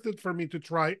is worth it for me to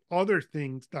try other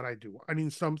things that I do. And in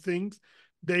some things,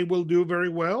 they will do very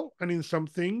well. And in some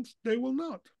things, they will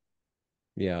not.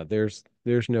 Yeah, there's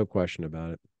no question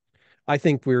about it. I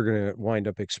think we're going to wind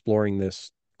up exploring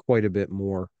this quite a bit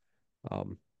more.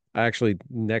 Um, actually,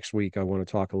 next week I want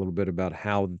to talk a little bit about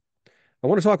how I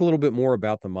want to talk a little bit more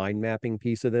about the mind mapping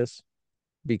piece of this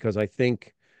because I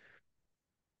think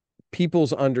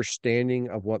people's understanding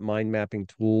of what mind mapping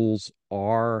tools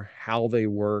are, how they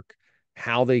work,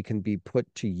 how they can be put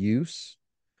to use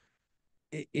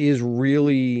is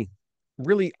really,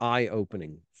 really eye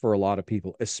opening for a lot of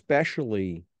people,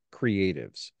 especially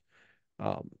creatives.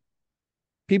 Um,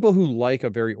 People who like a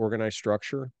very organized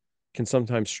structure can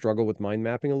sometimes struggle with mind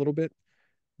mapping a little bit,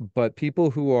 but people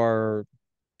who are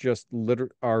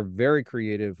are very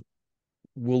creative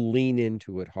will lean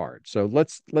into it hard. So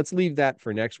let's leave that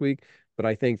for next week, but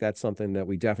I think that's something that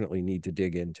we definitely need to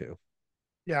dig into.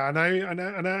 Yeah.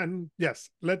 And yes,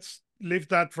 let's leave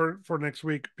that for next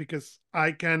week because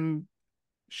I can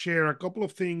share a couple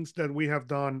of things that we have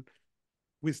done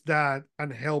with that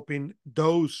and helping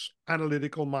those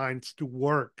analytical minds to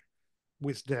work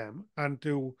with them and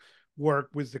to work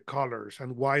with the colors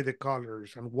and why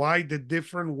the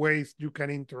different ways you can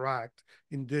interact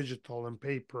in digital and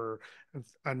paper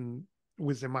and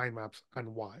with the mind maps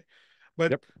and why.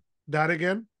 But Yep. that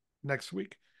again, next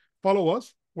week. Follow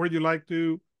us where you like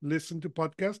to listen to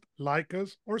podcasts, like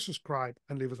us, or subscribe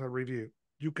and leave us a review.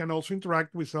 You can also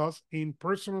interact with us in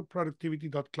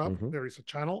personalproductivity.club. Mm-hmm. There is a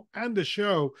channel and the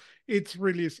show. It's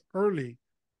released early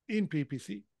in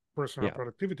PPC, Personal Yeah.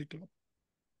 Productivity Club.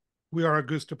 We are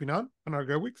Augusto Pinan and our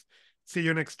GoWix. See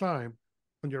you next time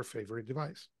on your favorite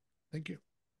device. Thank you.